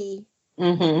tell me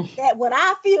that what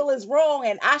I feel is wrong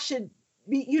and I should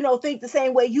be, think the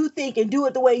same way you think and do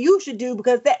it the way you should do,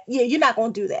 because you're not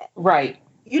going to do that. Right.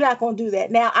 You're not going to do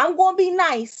that. Now, I'm going to be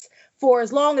nice for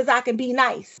as long as I can be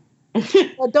nice.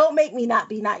 But don't make me not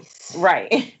be nice.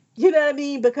 Right. You know what I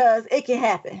mean? Because it can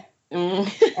happen. And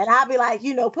I'll be like,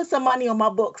 put some money on my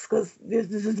books, because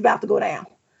this is about to go down.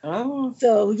 Oh.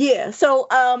 So, yeah. So,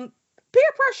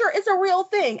 peer pressure is a real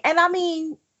thing. And I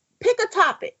mean, pick a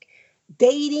topic.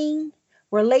 Dating,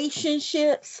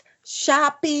 relationships,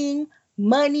 shopping,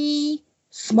 money,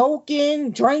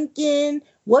 smoking, drinking,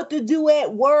 what to do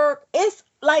at work. It's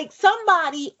like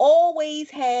somebody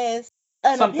always has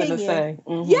something opinion. To say.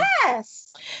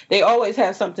 Yes. They always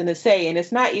have something to say. And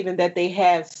it's not even that they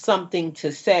have something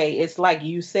to say. It's like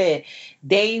you said,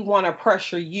 they want to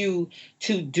pressure you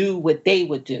to do what they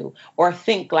would do or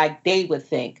think like they would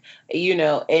think,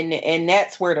 and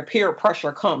that's where the peer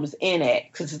pressure comes in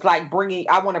at. Because it's like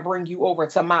I want to bring you over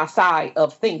to my side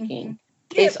of thinking.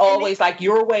 It's always like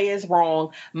your way is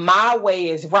wrong, my way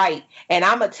is right. And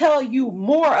I'm going to tell you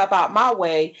more about my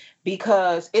way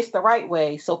because it's the right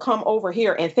way. So come over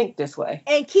here and think this way.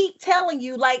 And keep telling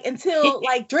you, until,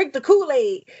 drink the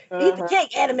Kool-Aid, eat the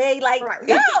cake, anime.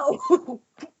 No,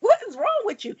 what is wrong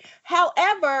with you?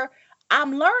 However,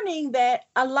 I'm learning that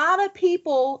a lot of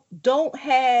people don't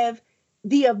have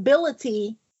the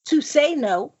ability to say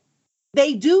no.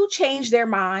 They do change their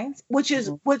minds, which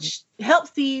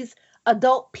helps these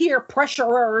adult peer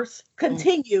pressurers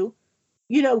continue,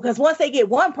 because once they get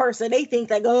one person, they think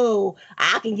like, oh,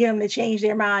 I can get them to change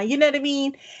their mind. You know what I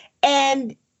mean?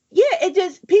 And yeah, it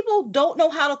just, people don't know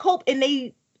how to cope, and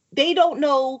they don't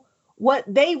know what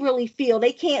they really feel.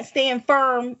 They can't stand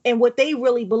firm in what they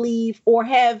really believe or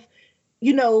have,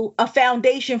 a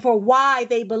foundation for why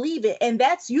they believe it. And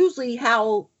that's usually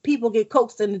how people get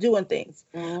coaxed into doing things.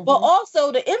 But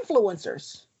also the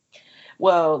influencers.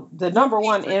 Well, the number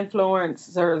one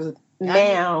influencers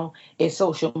now is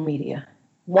social media.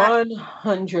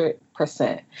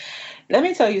 100%. Let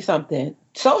me tell you something.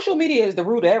 Social media is the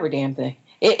root of every damn thing.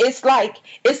 It's like,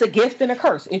 it's a gift and a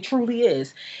curse. It truly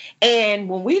is. And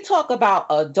when we talk about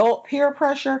adult peer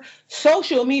pressure,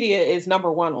 social media is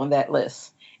number one on that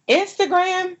list.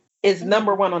 Instagram is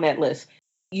number one on that list.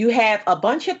 You have a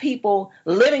bunch of people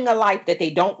living a life that they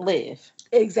don't live.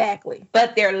 Exactly.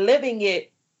 But they're living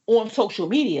it on social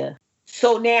media.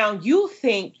 So now you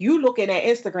think you looking at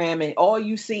Instagram and all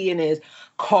you seeing is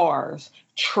cars,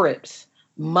 trips,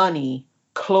 money,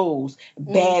 clothes,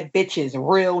 bad bitches,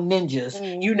 real ninjas,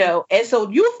 and so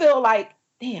you feel like,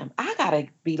 damn, I gotta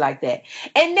be like that.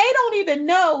 And they don't even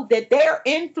know that they're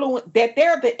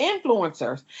the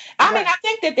influencers. I mean, I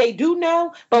think that they do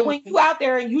know, but when you out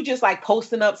there and you just like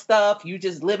posting up stuff, you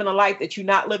just living a life that you're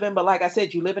not living, but like I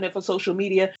said, you living it for social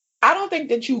media. I don't think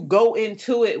that you go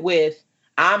into it with,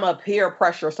 I'm a peer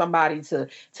pressure somebody to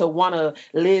want to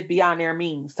live beyond their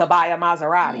means, to buy a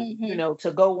Maserati,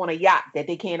 to go on a yacht that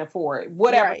they can't afford,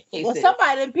 whatever. Right. Well,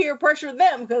 somebody didn't peer pressure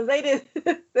them because they did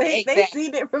they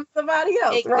seen it from somebody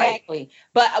else. Exactly. Right?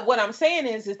 But what I'm saying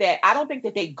is that I don't think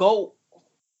that they go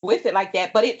with it like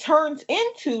that, but it turns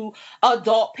into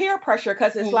adult peer pressure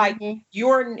because it's like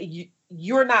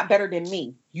you're not better than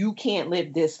me. You can't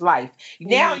live this life.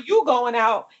 Now you going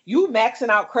out, you maxing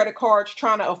out credit cards,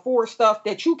 trying to afford stuff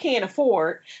that you can't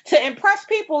afford to impress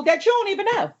people that you don't even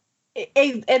know.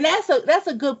 And that's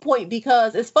a good point,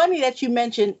 because it's funny that you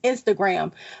mentioned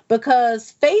Instagram,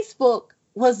 because Facebook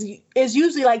is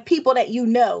usually like people that you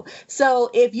know. So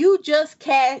if you just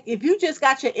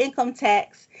got your income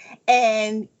tax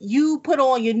and you put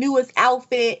on your newest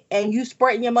outfit and you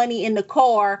spreading your money in the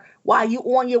car while you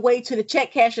on your way to the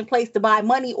check cashing place to buy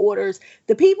money orders,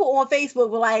 the people on Facebook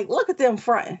were like, look at them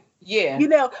fronting. Yeah.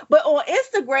 But on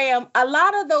Instagram, a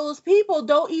lot of those people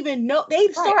don't even know. They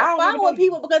start following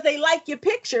people because they like your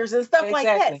pictures and stuff like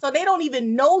that. So they don't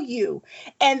even know you.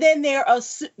 And then they're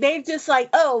just like,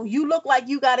 oh, you look like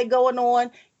you got it going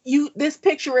on. This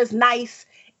picture is nice,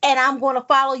 and I'm going to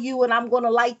follow you and I'm going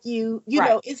to like you.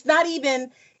 It's not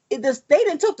even, they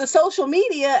done took the social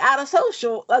media out of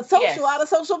out of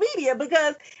social media,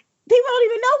 because people don't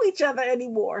even know each other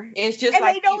anymore. It's just and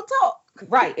they don't talk.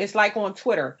 Right. It's like on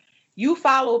Twitter. You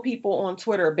follow people on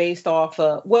Twitter based off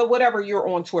of, whatever you're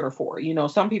on Twitter for.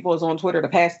 Some people is on Twitter to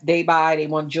pass the day by. They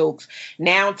want jokes.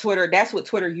 Now Twitter, that's what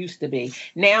Twitter used to be.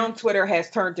 Now Twitter has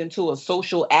turned into a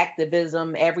social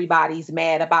activism. Everybody's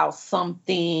mad about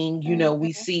something.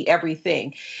 We see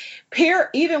everything.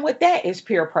 Even with that is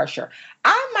peer pressure.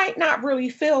 I might not really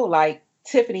feel like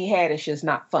Tiffany Haddish is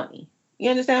not funny. You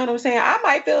understand what I'm saying? I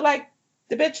might feel like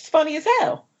the bitch is funny as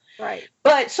hell. Right.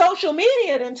 But social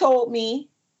media then told me,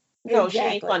 no, She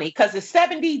ain't funny, because it's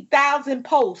 70,000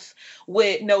 posts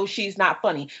with no, she's not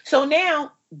funny. So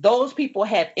now those people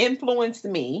have influenced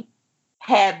me,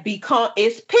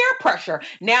 it's peer pressure.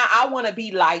 Now I want to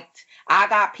be liked. I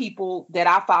got people that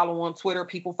I follow on Twitter.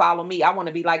 People follow me. I want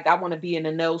to be liked. I want to be in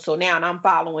the know. So now I'm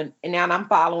following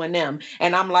them.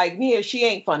 And I'm like, yeah, she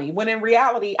ain't funny. When in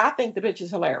reality, I think the bitch is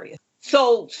hilarious.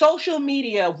 So social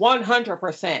media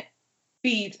 100%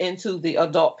 feeds into the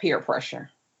adult peer pressure.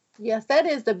 Yes, that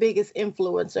is the biggest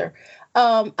influencer.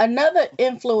 Another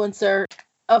influencer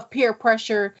of peer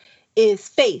pressure is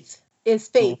faith.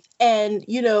 And,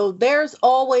 there's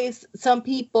always some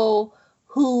people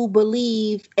who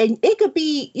believe, and you could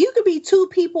be two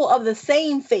people of the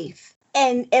same faith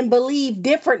and believe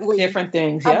different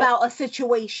things about a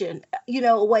situation,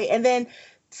 away. And then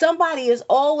somebody is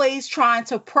always trying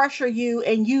to pressure you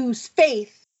and use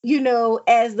faith,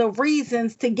 as the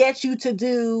reasons to get you to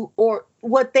do or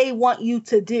what they want you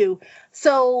to do.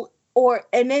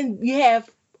 And then you have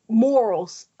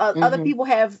morals. Other people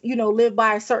have, lived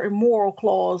by a certain moral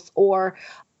clause, or,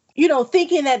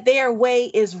 thinking that their way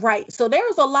is right. So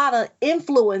there's a lot of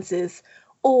influences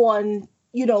on,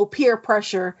 peer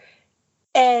pressure.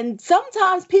 And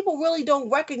sometimes people really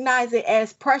don't recognize it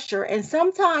as pressure. And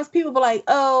sometimes people be like,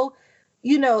 oh,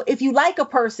 if you like a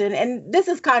person, and this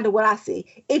is kind of what I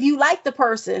see, if you like the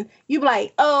person, you be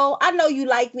like, oh, I know you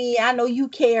like me, I know you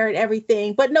care and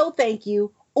everything, but no, thank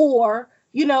you. Or,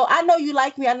 I know you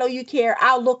like me, I know you care,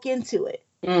 I'll look into it.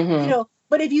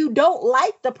 But if you don't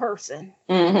like the person,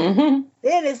 then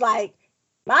it's like,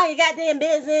 mind your goddamn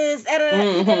business,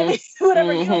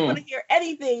 whatever. You don't want to hear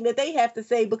anything that they have to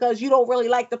say because you don't really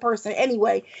like the person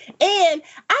anyway. And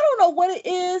I don't know what it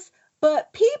is,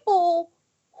 but people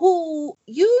who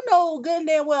good and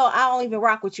damn well, I don't even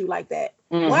rock with you like that.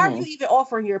 Why are you even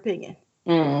offering your opinion?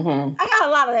 I got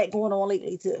a lot of that going on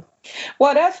lately too.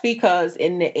 Well, that's because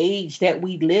in the age that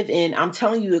we live in, I'm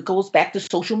telling you, it goes back to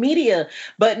social media.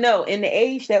 But no, in the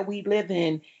age that we live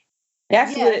in,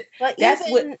 even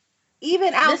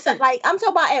outside, like I'm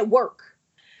talking about at work.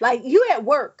 Like you at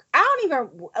work, I don't even,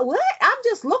 what? I'm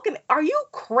just looking, are you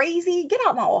crazy? Get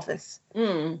out my office.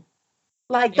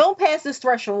 Like, don't pass this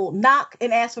threshold, knock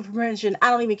and ask for permission.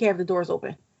 I don't even care if the door's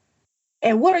open.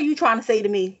 And what are you trying to say to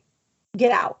me?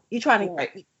 Get out. You're trying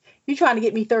to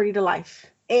get me 30 to life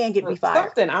and get me fired.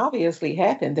 Something obviously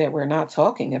happened that we're not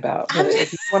talking about. But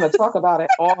if you want to talk about it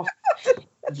off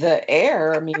the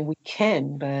air, I mean, we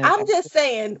can. But I'm just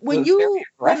saying, when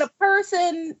a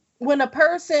person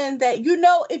that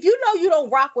if you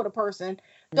don't rock with a person,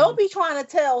 don't be trying to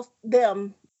tell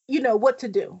them, what to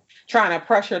do. Trying to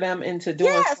pressure them into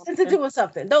doing something. Into doing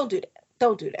something. Don't do that.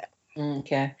 Don't do that.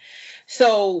 Okay.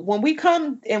 So when we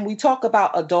come and we talk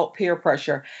about adult peer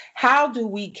pressure, how do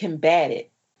we combat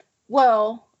it?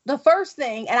 Well, the first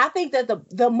thing, and I think that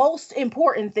the most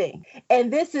important thing,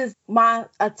 and this is my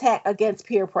attack against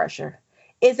peer pressure,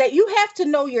 is that you have to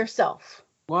know yourself.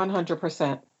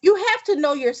 100%. You have to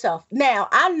know yourself. Now,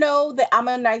 I know that I'm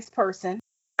a nice person.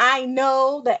 I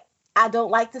know that I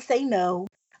don't like to say no.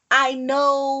 I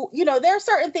know, there are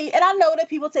certain things, and I know that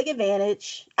people take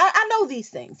advantage. I know these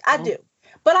things. I do.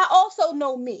 But I also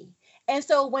know me. And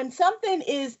so when something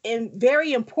is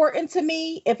very important to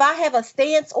me, if I have a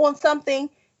stance on something,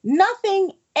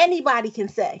 nothing anybody can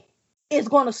say is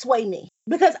going to sway me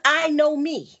because I know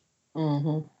me.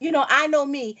 I know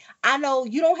me. I know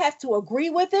you don't have to agree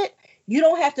with it. You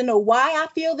don't have to know why I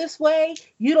feel this way.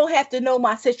 You don't have to know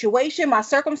my situation, my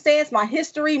circumstance, my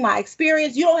history, my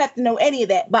experience. You don't have to know any of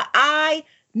that. But I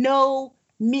know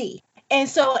me. And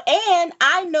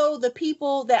I know the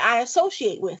people that I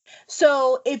associate with.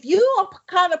 So if you are the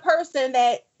kind of person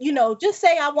that, just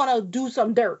say I want to do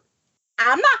some dirt,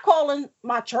 I'm not calling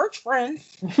my church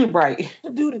friends right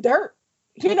to do the dirt.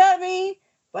 You know what I mean?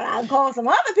 But I can call some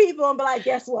other people and be like,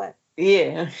 guess what?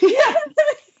 Yeah.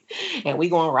 And we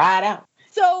gonna ride out.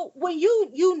 So when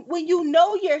you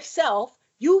know yourself,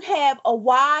 you have a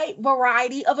wide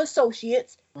variety of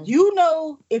associates.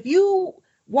 If you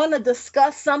want to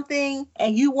discuss something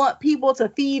and you want people to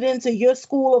feed into your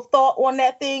school of thought on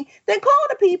that thing, then call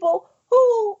the people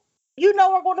who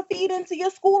are going to feed into your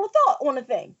school of thought on the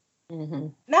thing.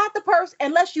 Not the person,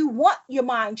 unless you want your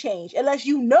mind changed, unless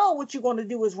you know what you're going to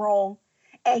do is wrong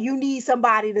and you need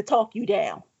somebody to talk you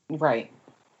down. Right.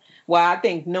 Well, I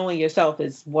think knowing yourself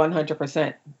is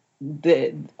 100%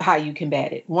 how you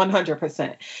combat it.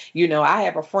 100%. I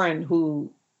have a friend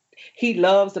who he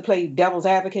loves to play devil's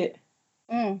advocate.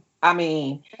 I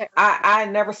mean, I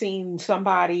never seen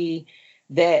somebody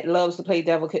that loves to play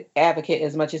devil's advocate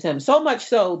as much as him. So much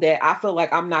so that I feel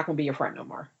like I'm not going to be your friend no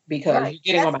more because you're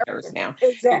getting on my nerves now.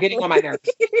 Exactly. You're getting on my nerves.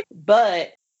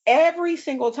 But every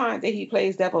single time that he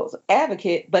plays devil's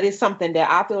advocate, but it's something that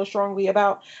I feel strongly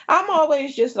about, I'm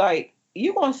always just like,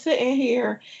 you're going to sit in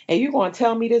here and you're going to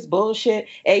tell me this bullshit.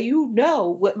 And you know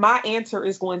what my answer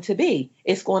is going to be.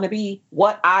 It's going to be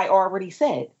what I already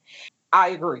said. I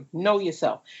agree. Know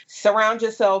yourself. Surround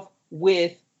yourself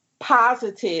with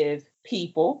positive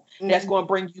people. That's going to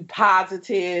bring you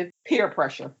positive peer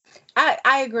pressure.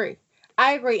 I agree.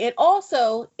 And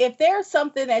also, if there's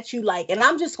something that you like, and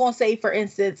I'm just going to say, for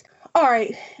instance, all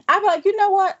right, I'm like, you know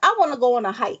what? I want to go on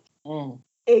a hike.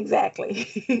 Exactly.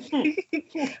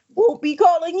 Won't be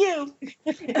calling you.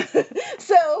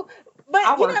 So, but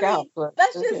I work out. But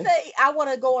let's just say I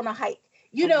want to go on a hike.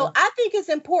 I think it's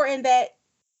important that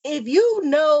if you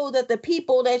know that the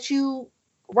people that you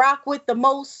rock with the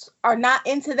most are not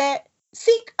into that,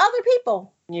 seek other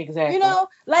people. Exactly.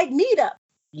 Like meetup.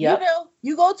 Yep.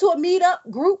 You go to a meetup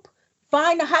group,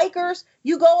 find the hikers,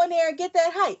 you go in there and get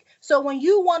that hike. So when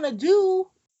you want to do,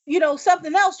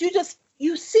 something else,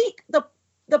 you seek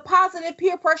the positive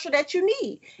peer pressure that you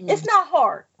need. It's not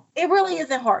hard. It really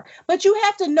isn't hard. But you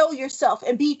have to know yourself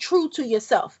and be true to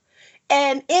yourself.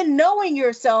 And in knowing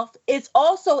yourself, it's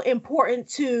also important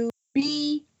to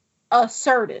be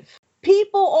assertive.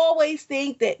 people always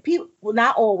think that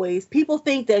not always, people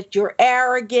think that you're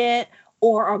arrogant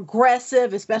or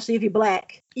aggressive, especially if you're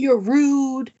black. You're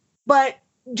rude, but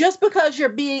just because you're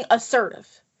being assertive.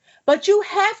 But you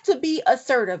have to be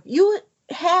assertive. You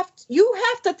have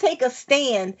to take a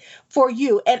stand for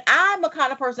you. And I'm a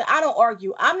kind of person, I don't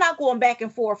argue. I'm not going back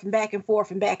and forth and back and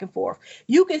forth and back and forth.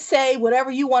 You can say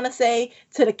whatever you want to say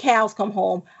till the cows come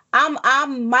home. I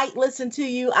might listen to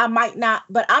you, I might not,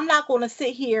 but I'm not going to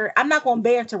sit here. I'm not going to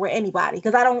banter with anybody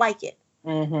because I don't like it.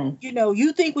 Mm-hmm. You know,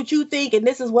 you think what you think, and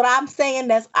this is what I'm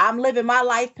saying. I'm living my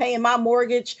life, paying my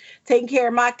mortgage, taking care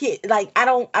of my kid. Like I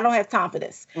don't have time for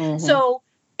this. Mm-hmm. So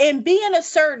in being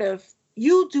assertive,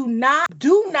 you do not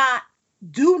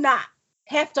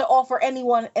have to offer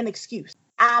anyone an excuse.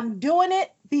 I'm doing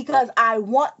it because I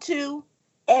want to,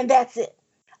 and that's it.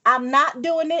 I'm not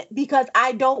doing it because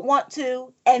I don't want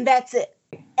to, and that's it.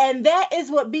 And that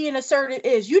is what being assertive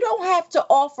is. You don't have to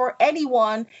offer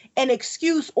anyone an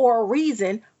excuse or a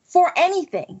reason for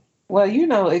anything. Well, you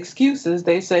know, excuses,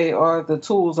 they say, are the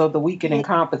tools of the weak and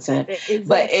incompetent.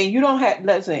 Exactly. And you don't have,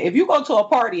 listen, if you go to a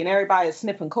party and everybody is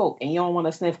sniffing coke and you don't want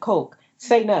to sniff coke,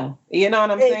 say no. You know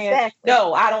what I'm saying?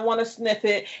 No, I don't want to sniff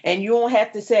it. And you don't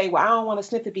have to say, well, I don't want to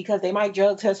sniff it because they might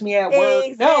drug test me at work.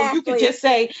 Exactly. No, you can just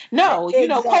say, no, you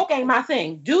know, coke ain't my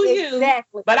thing. Do you?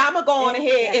 But I'm going to go on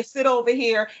ahead and sit over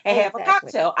here and have a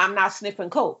cocktail. I'm not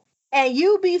sniffing coke. And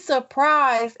you'd be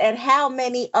surprised at how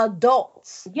many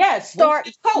adults start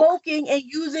smoking and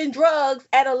using drugs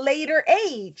at a later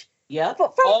age. Yep.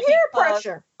 From peer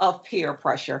pressure. Of peer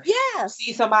pressure. Yes.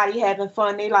 See somebody having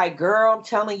fun. They like, girl, I'm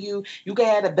telling you, you can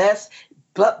have the best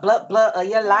blah, blah, blah of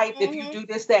your life if you do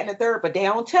this, that, and the third. But they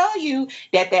don't tell you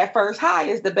that first high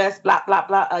is the best blah, blah,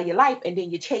 blah of your life. And then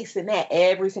you're chasing that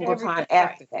every single time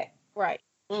after that. Right.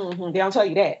 Mm-hmm. They don't tell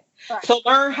you that. Right. So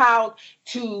learn how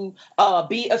to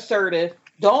be assertive.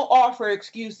 Don't offer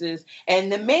excuses.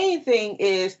 And the main thing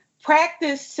is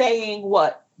practice saying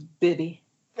what, Bibby?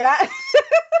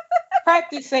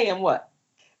 Practice saying what?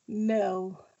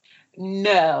 No.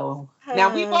 Now,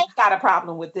 we both got a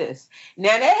problem with this.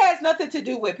 Now, that has nothing to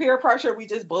do with peer pressure. We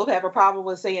just both have a problem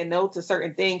with saying no to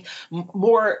certain things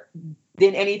more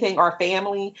than anything, our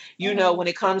family, you know, when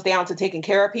it comes down to taking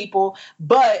care of people.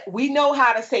 But we know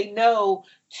how to say no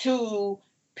to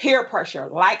peer pressure.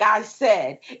 Like I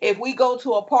said, if we go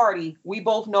to a party, we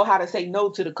both know how to say no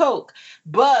to the coke.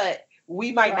 But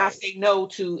we might not say no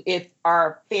to if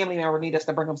our family member needs us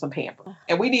to bring them some Pampers.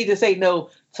 And we need to say no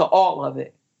to all of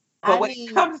it. But when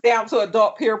it comes down to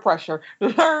adult peer pressure,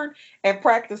 learn and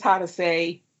practice how to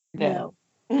say no.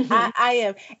 I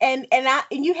am. And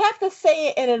you have to say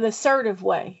it in an assertive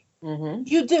way. Mm-hmm.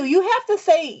 You do. You have to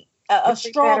say a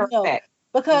strong no.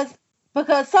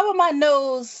 Because some of my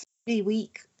no's be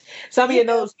weak. Some of your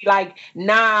no's be like,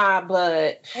 nah,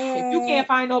 but if you can't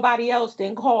find nobody else,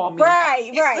 then call me.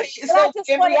 Right. So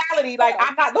in reality, like,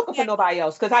 I'm not looking for nobody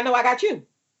else because I know I got you.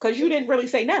 Because you didn't really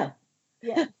say no.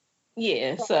 Yeah.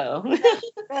 Yeah, so.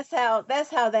 That's how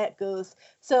that goes.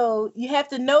 So you have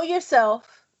to know yourself.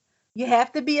 You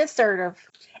have to be assertive.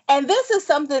 And this is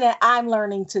something that I'm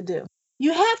learning to do.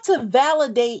 You have to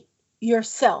validate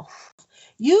yourself.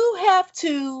 You have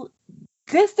to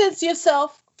distance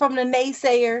yourself from the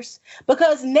naysayers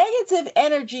because negative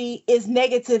energy is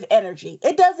negative energy.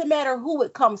 It doesn't matter who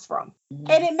it comes from.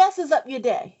 And it messes up your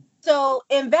day. So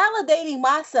in validating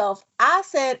myself, I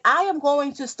said, I am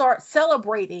going to start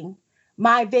celebrating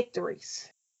my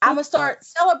victories. I'm going to start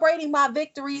celebrating my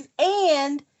victories,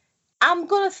 and I'm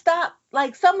going to stop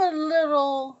like some of the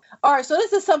little, all right, so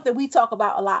this is something we talk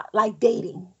about a lot, like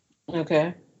dating.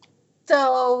 Okay.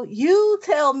 So you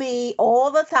tell me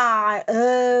all the time,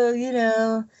 oh, you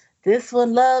know, this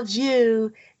one loves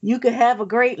you. You could have a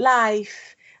great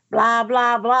life, blah,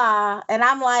 blah, blah. And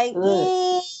I'm like,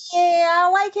 yeah, I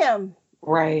don't like him.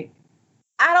 Right.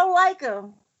 I don't like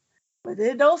him. But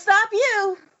it don't stop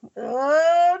you.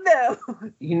 Oh,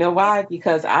 no. You know why?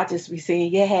 Because I just be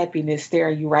seeing your happiness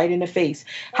staring you right in the face.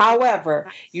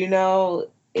 However, you know,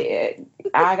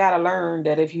 I got to learn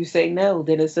that if you say no,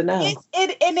 then it's a no.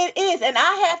 It is. And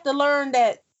I have to learn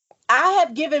that I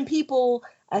have given people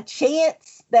a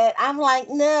chance that I'm like,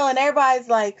 no. And everybody's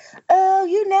like, oh,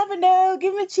 you never know.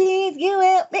 Give him a chance. Give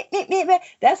it.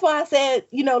 That's why I said,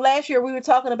 you know, last year we were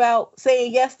talking about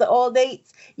saying yes to all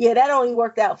dates. Yeah, that only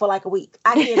worked out for like a week.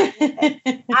 I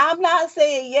can't. I'm not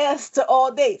saying yes to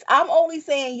all dates. I'm only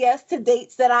saying yes to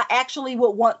dates that I actually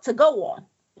would want to go on.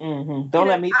 Mm-hmm. Don't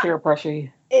let me peer pressure you.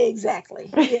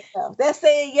 Exactly. That's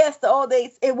saying yes to all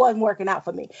dates. It wasn't working out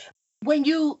for me. When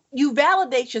you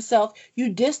validate yourself, you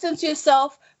distance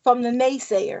yourself from the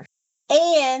naysayer,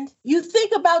 and you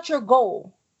think about your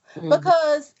goal.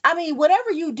 Because, I mean,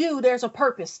 whatever you do, there's a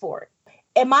purpose for it.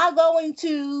 Am I going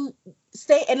to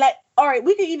stay and all right,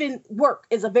 we could even work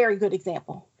is a very good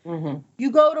example.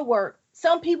 You go to work.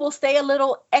 Some people stay a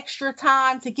little extra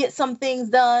time to get some things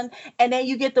done. And then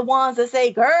you get the ones that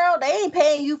say, girl, they ain't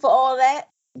paying you for all that.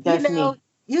 That's me.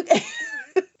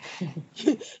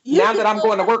 Now that I'm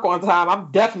going to work on time,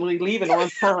 I'm definitely leaving on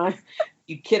time.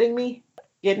 You kidding me?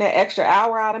 Getting that extra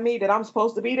hour out of me that I'm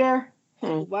supposed to be there?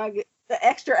 The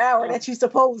extra hour that you're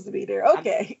supposed to be there.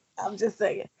 Okay. I'm just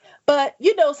saying. But,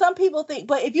 some people think,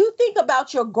 but if you think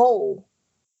about your goal,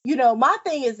 my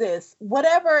thing is this,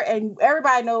 whatever, and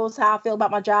everybody knows how I feel about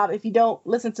my job. If you don't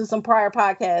listen to some prior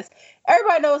podcasts,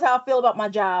 everybody knows how I feel about my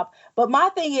job. But my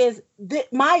thing is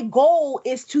that my goal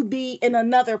is to be in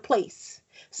another place.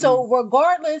 So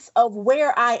regardless of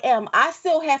where I am, I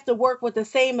still have to work with the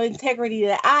same integrity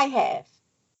that I have.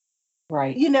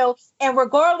 Right. And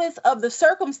regardless of the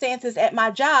circumstances at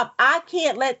my job, I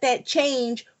can't let that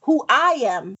change who I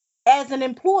am as an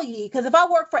employee. Because if I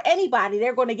work for anybody,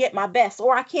 they're going to get my best,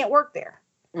 or I can't work there.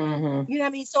 You know what I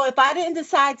mean? So if I didn't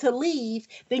decide to leave,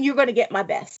 then you're going to get my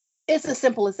best. It's as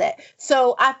simple as that.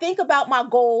 So I think about my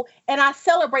goal and I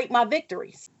celebrate my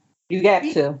victories. You got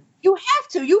to. You have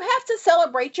to. You have to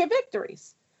celebrate your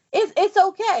victories. It's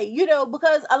okay,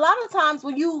 because a lot of times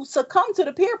when you succumb to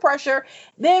the peer pressure,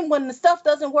 then when the stuff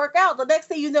doesn't work out, the next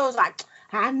thing you know is like,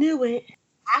 I knew it.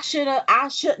 I shoulda, I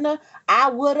shouldn't have, I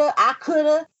woulda, I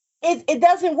coulda. It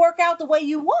doesn't work out the way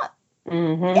you want.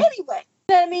 Anyway, you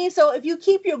know what I mean? So if you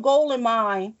keep your goal in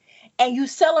mind and you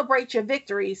celebrate your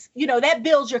victories, that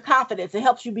builds your confidence. It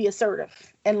helps you be assertive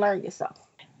and learn yourself.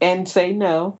 And say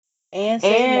no.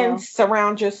 And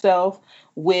surround yourself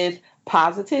with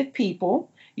positive people.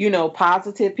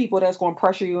 Positive people that's going to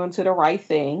pressure you into the right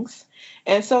things.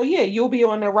 And so, you'll be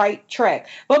on the right track.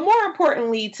 But more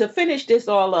importantly, to finish this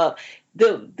all up,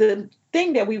 the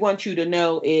thing that we want you to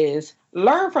know is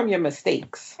learn from your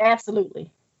mistakes. Absolutely.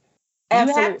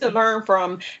 You have to learn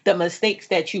from the mistakes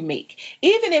that you make.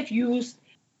 Even if you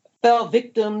fell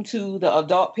victim to the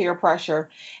adult peer pressure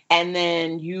and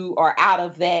then you are out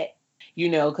of that,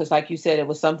 because like you said, it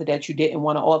was something that you didn't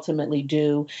want to ultimately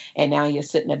do. And now you're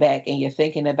sitting back and you're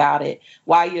thinking about it.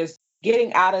 While you're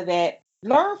getting out of that,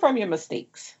 learn from your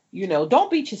mistakes. Don't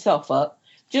beat yourself up.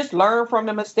 Just learn from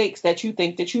the mistakes that you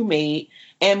think that you made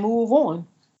and move on.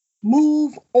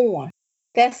 Move on.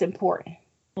 That's important.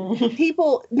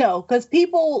 People, because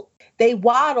people, they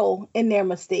waddle in their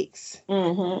mistakes.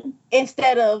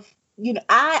 Instead of,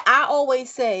 I always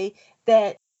say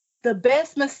that the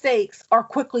best mistakes are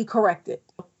quickly corrected.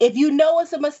 If you know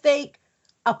it's a mistake,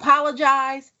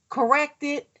 apologize, correct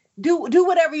it, do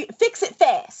whatever, fix it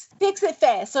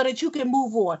fast so that you can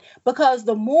move on. Because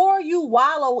the more you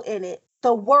wallow in it,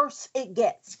 the worse it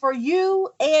gets for you.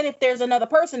 And if there's another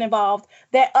person involved,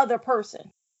 that other person.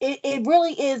 It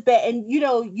really is bad. And, you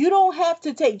don't have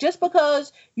to take, just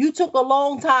because you took a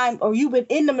long time or you've been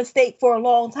in the mistake for a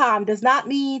long time does not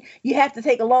mean you have to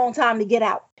take a long time to get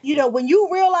out. When you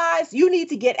realize you need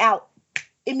to get out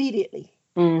immediately.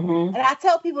 And I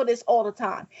tell people this all the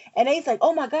time. And they say,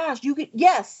 oh my gosh,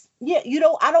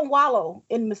 I don't wallow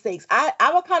in mistakes.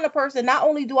 I'm a kind of person, not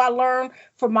only do I learn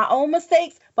from my own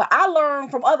mistakes, but I learn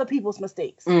from other people's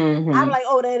mistakes. I'm like,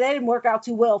 oh, that didn't work out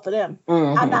too well for them.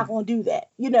 I'm not going to do that,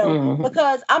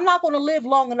 because I'm not going to live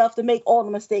long enough to make all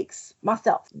the mistakes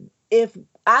myself. If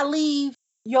I leave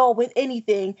y'all with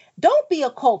anything, don't be a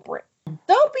culprit.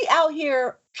 Don't be out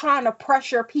here trying to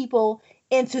pressure people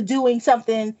into doing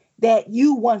something that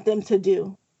you want them to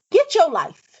do. Get your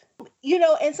life,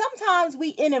 and sometimes we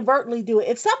inadvertently do it.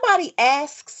 If somebody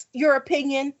asks your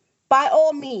opinion, by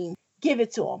all means, give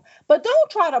it to them. But don't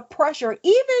try to pressure,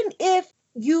 even if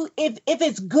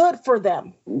it's good for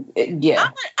them.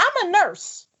 Yeah. I'm a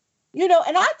nurse, and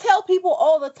I tell people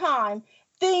all the time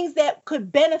things that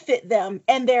could benefit them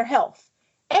and their health.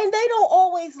 And they don't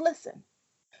always listen.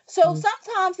 So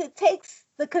sometimes it takes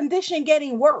the condition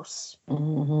getting worse,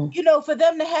 for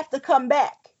them to have to come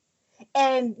back.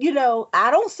 And,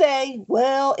 I don't say,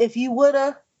 well, if you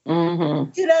woulda, you know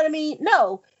what I mean?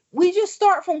 No, we just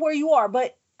start from where you are.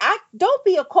 But don't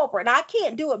be a culprit. I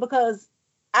can't do it because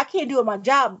I can't do it my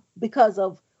job because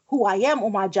of who I am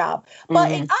on my job.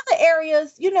 But in other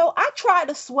areas, I try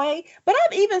to sway, but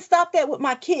I've even stopped that with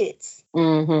my kids.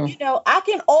 I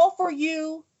can offer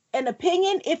you an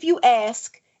opinion if you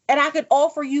ask, and I can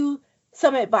offer you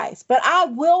some advice, but I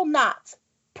will not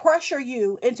pressure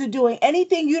you into doing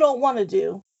anything you don't want to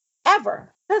do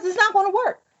ever, because it's not going to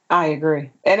work. I agree.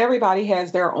 And everybody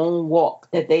has their own walk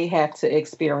that they have to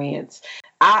experience.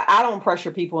 I don't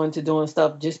pressure people into doing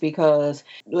stuff just because,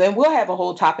 and we'll have a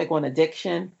whole topic on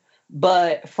addiction,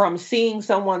 But from seeing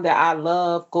someone that I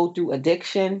love go through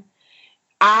addiction,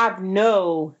 I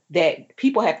know that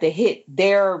people have to hit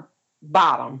their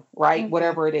bottom, right? Mhm.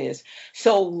 Whatever it is.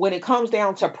 So when it comes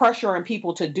down to pressuring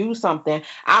people to do something,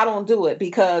 I don't do it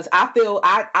because I feel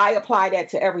I apply that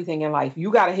to everything in life. You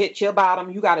got to hit your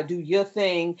bottom. You got to do your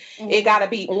thing. It got to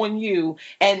be on you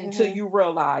until you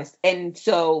realize. And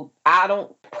so I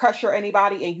don't pressure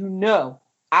anybody. And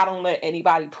I don't let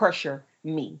anybody pressure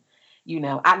me.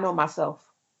 I know myself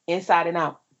inside and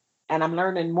out. And I'm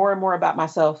learning more and more about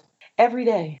myself every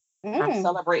day. I'm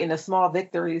celebrating the small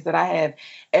victories that I have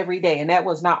every day. And that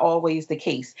was not always the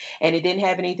case. And it didn't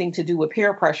have anything to do with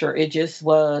peer pressure. It just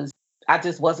was, I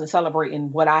just wasn't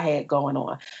celebrating what I had going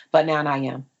on. But now I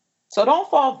am. So don't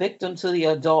fall victim to the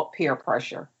adult peer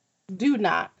pressure. Do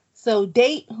not. So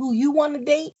date who you want to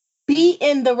date. Be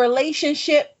in the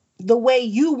relationship the way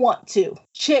you want to.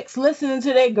 Chicks listening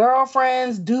to their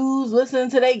girlfriends, dudes listening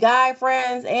to their guy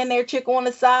friends and their chick on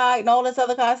the side and all this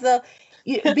other kind of stuff.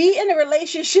 Be in the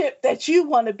relationship that you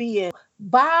want to be in.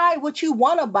 Buy what you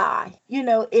want to buy.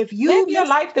 If you live your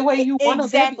life the way you want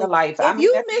to live your life. If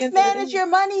you mismanage your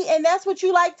money and that's what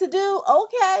you like to do,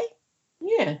 okay.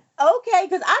 Yeah. Okay,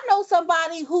 because I know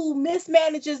somebody who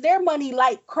mismanages their money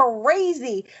like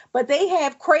crazy, but they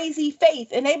have crazy faith.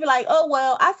 And they be like, oh,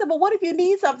 well, I said, but what if you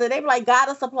need something? They be like,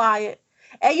 gotta supply it.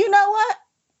 And you know what?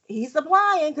 He's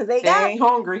supplying because they ain't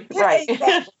hungry. Right.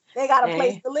 Exactly. They got a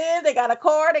place to live. They got a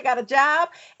car. They got a job.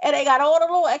 And they got all the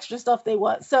little extra stuff they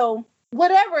want. So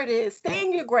whatever it is, stay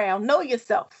in your ground. Know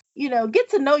yourself. Get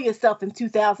to know yourself in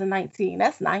 2019.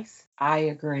 That's nice. I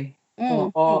agree.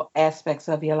 On all aspects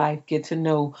of your life, get to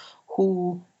know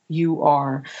who you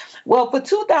are. Well, for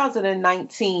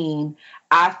 2019,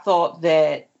 I thought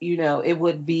that, it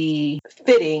would be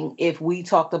fitting if we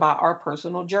talked about our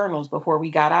personal journals before we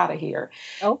got out of here.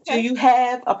 Okay. Do you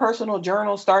have a personal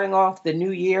journal starting off the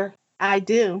new year? I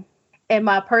do. And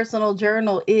my personal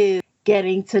journal is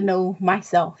getting to know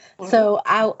myself. Mm-hmm. So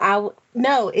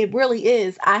no, it really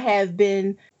is. I have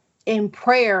been in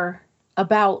prayer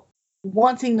about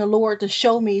wanting the Lord to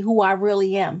show me who I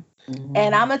really am. Mm-hmm.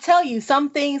 And I'm going to tell you,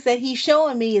 some things that he's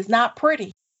showing me is not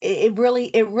pretty. It really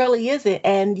isn't.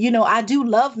 And, I do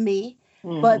love me,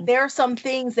 but there are some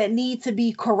things that need to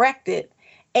be corrected.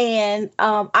 And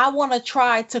I want to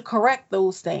try to correct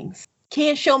those things.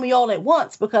 Can't show me all at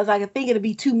once because I think it'll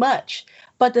be too much.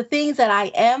 But the things that I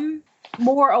am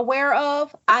more aware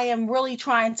of, I am really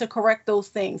trying to correct those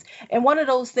things. And one of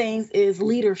those things is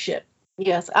leadership.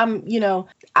 Yes,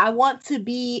 I want to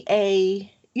be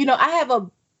I have a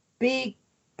big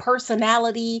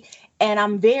personality and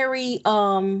I'm very,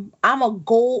 I'm a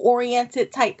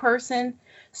goal-oriented type person.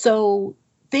 So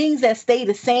things that stay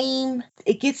the same,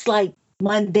 it gets like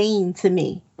mundane to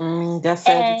me. That's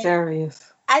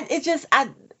Sagittarius. Like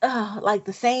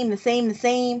the same.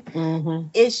 Mm-hmm.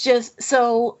 It's just,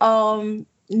 so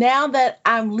now that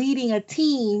I'm leading a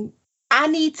team, I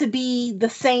need to be the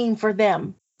same for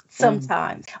them.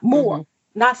 Sometimes more,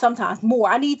 not sometimes more.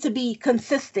 I need to be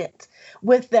consistent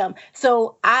with them.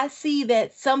 So I see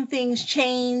that some things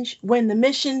change when the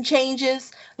mission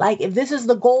changes. Like if this is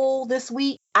the goal this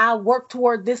week, I work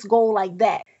toward this goal like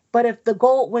that. But if the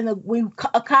goal, we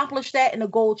accomplish that and the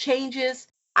goal changes,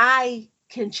 I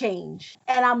can change.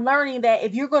 And I'm learning that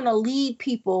if you're going to lead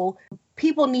people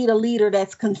need a leader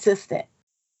that's consistent.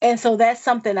 And so that's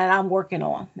something that I'm working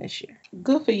on this year.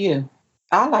 Good for you.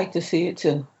 I like to see it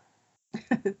too.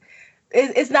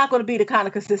 It's not going to be the kind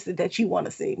of consistent that you want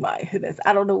to see, Maya.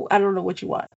 I don't know what you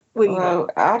want.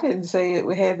 I didn't say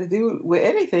it had to do with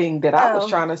anything that I was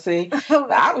trying to say.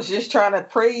 I was just trying to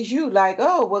praise you, like,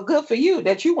 oh, well, good for you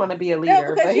that you want to be a leader.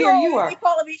 Yeah, but here you are. They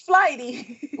calling me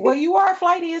flighty. Well, you are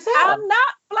flighty as hell. I'm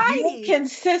not flighty. You're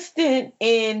consistent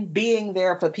in being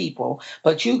there for people,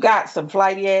 but you got some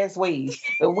flighty ass ways.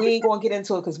 But we ain't going to get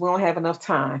into it because we don't have enough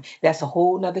time. That's a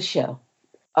whole nother show.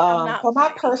 For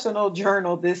my personal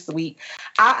journal this week,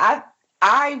 I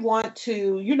want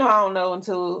to, I don't know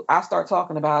until I start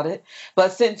talking about it.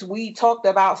 But since we talked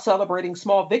about celebrating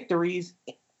small victories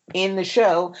in the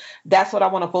show, that's what I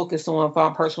want to focus on for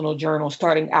my personal journal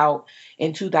starting out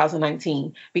in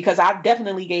 2019, because I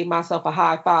definitely gave myself a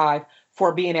high five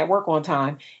for being at work on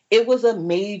time. It was a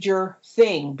major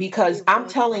thing because I'm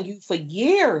telling you, for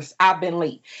years, I've been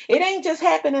late. It ain't just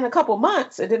happened in a couple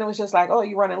months. And then it was just like, oh,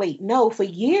 you're running late. No, for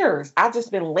years, I've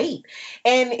just been late.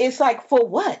 And it's like, for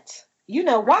what?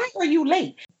 Why are you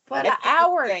late? But an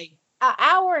hour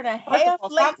and a half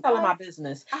late. Stop telling my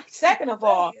business. Second of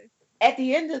all, at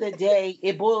the end of the day,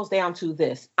 it boils down to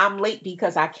this. I'm late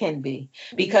because I can be.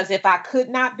 Because if I could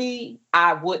not be,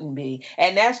 I wouldn't be.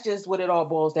 And that's just what it all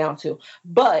boils down to.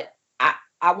 But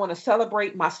I want to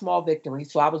celebrate my small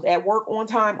victories. So I was at work on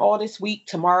time all this week.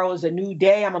 Tomorrow is a new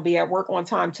day. I'm going to be at work on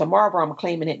time tomorrow, but I'm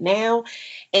claiming it now.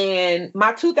 And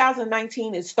my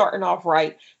 2019 is starting off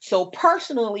right. So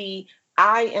personally,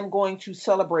 I am going to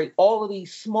celebrate all of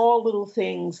these small little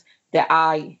things that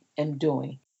I am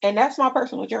doing. And that's my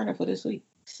personal journey for this week.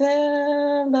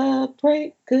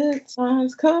 Celebrate good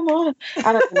times. Come on.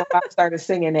 I don't know if I started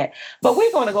singing that, but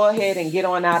we're going to go ahead and get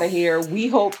on out of here. We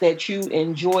hope that you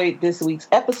enjoyed this week's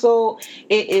episode.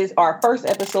 It is our first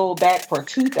episode back for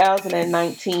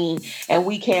 2019, and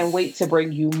we can't wait to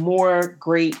bring you more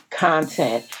great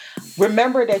content.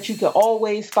 Remember that you can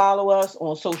always follow us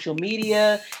on social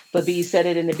media. But B said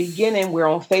it in the beginning. We're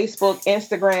on Facebook,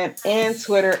 Instagram, and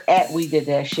Twitter at We Did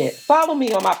That Shit. Follow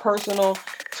me on my personal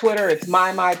Twitter. It's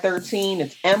my13.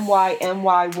 It's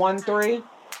MYMY13.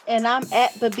 And I'm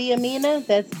at Babi Amina.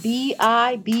 That's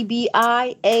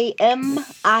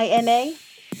BIBBIAMINA.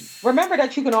 Remember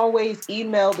that you can always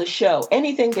email the show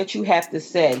anything that you have to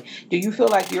say. Do you feel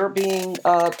like you're being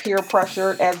peer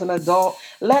pressured as an adult?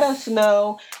 Let us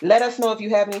know. Let us know if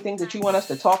you have anything that you want us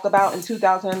to talk about in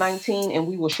 2019, and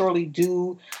we will surely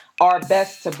do our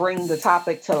best to bring the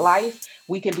topic to life.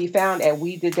 We can be found at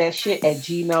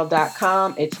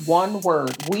wedidthatshit@gmail.com. It's one word.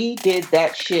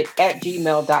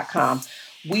 wedidthatshit@gmail.com.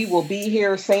 We will be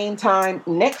here same time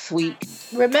next week.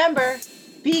 Remember,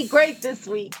 be great this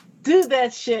week. Do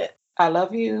that shit. I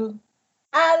love you.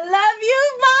 I love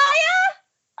you, Maya.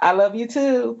 I love you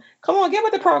too. Come on, get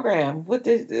with the program. What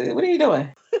are you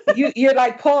doing? You're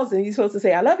like pausing. You're supposed to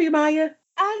say, I love you, Maya.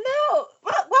 I know.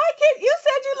 Why can't you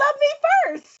said you love me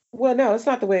first? Well, no, it's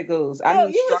not the way it goes. No,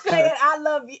 you were saying I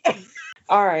love you.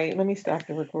 All right, let me stop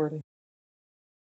the recording.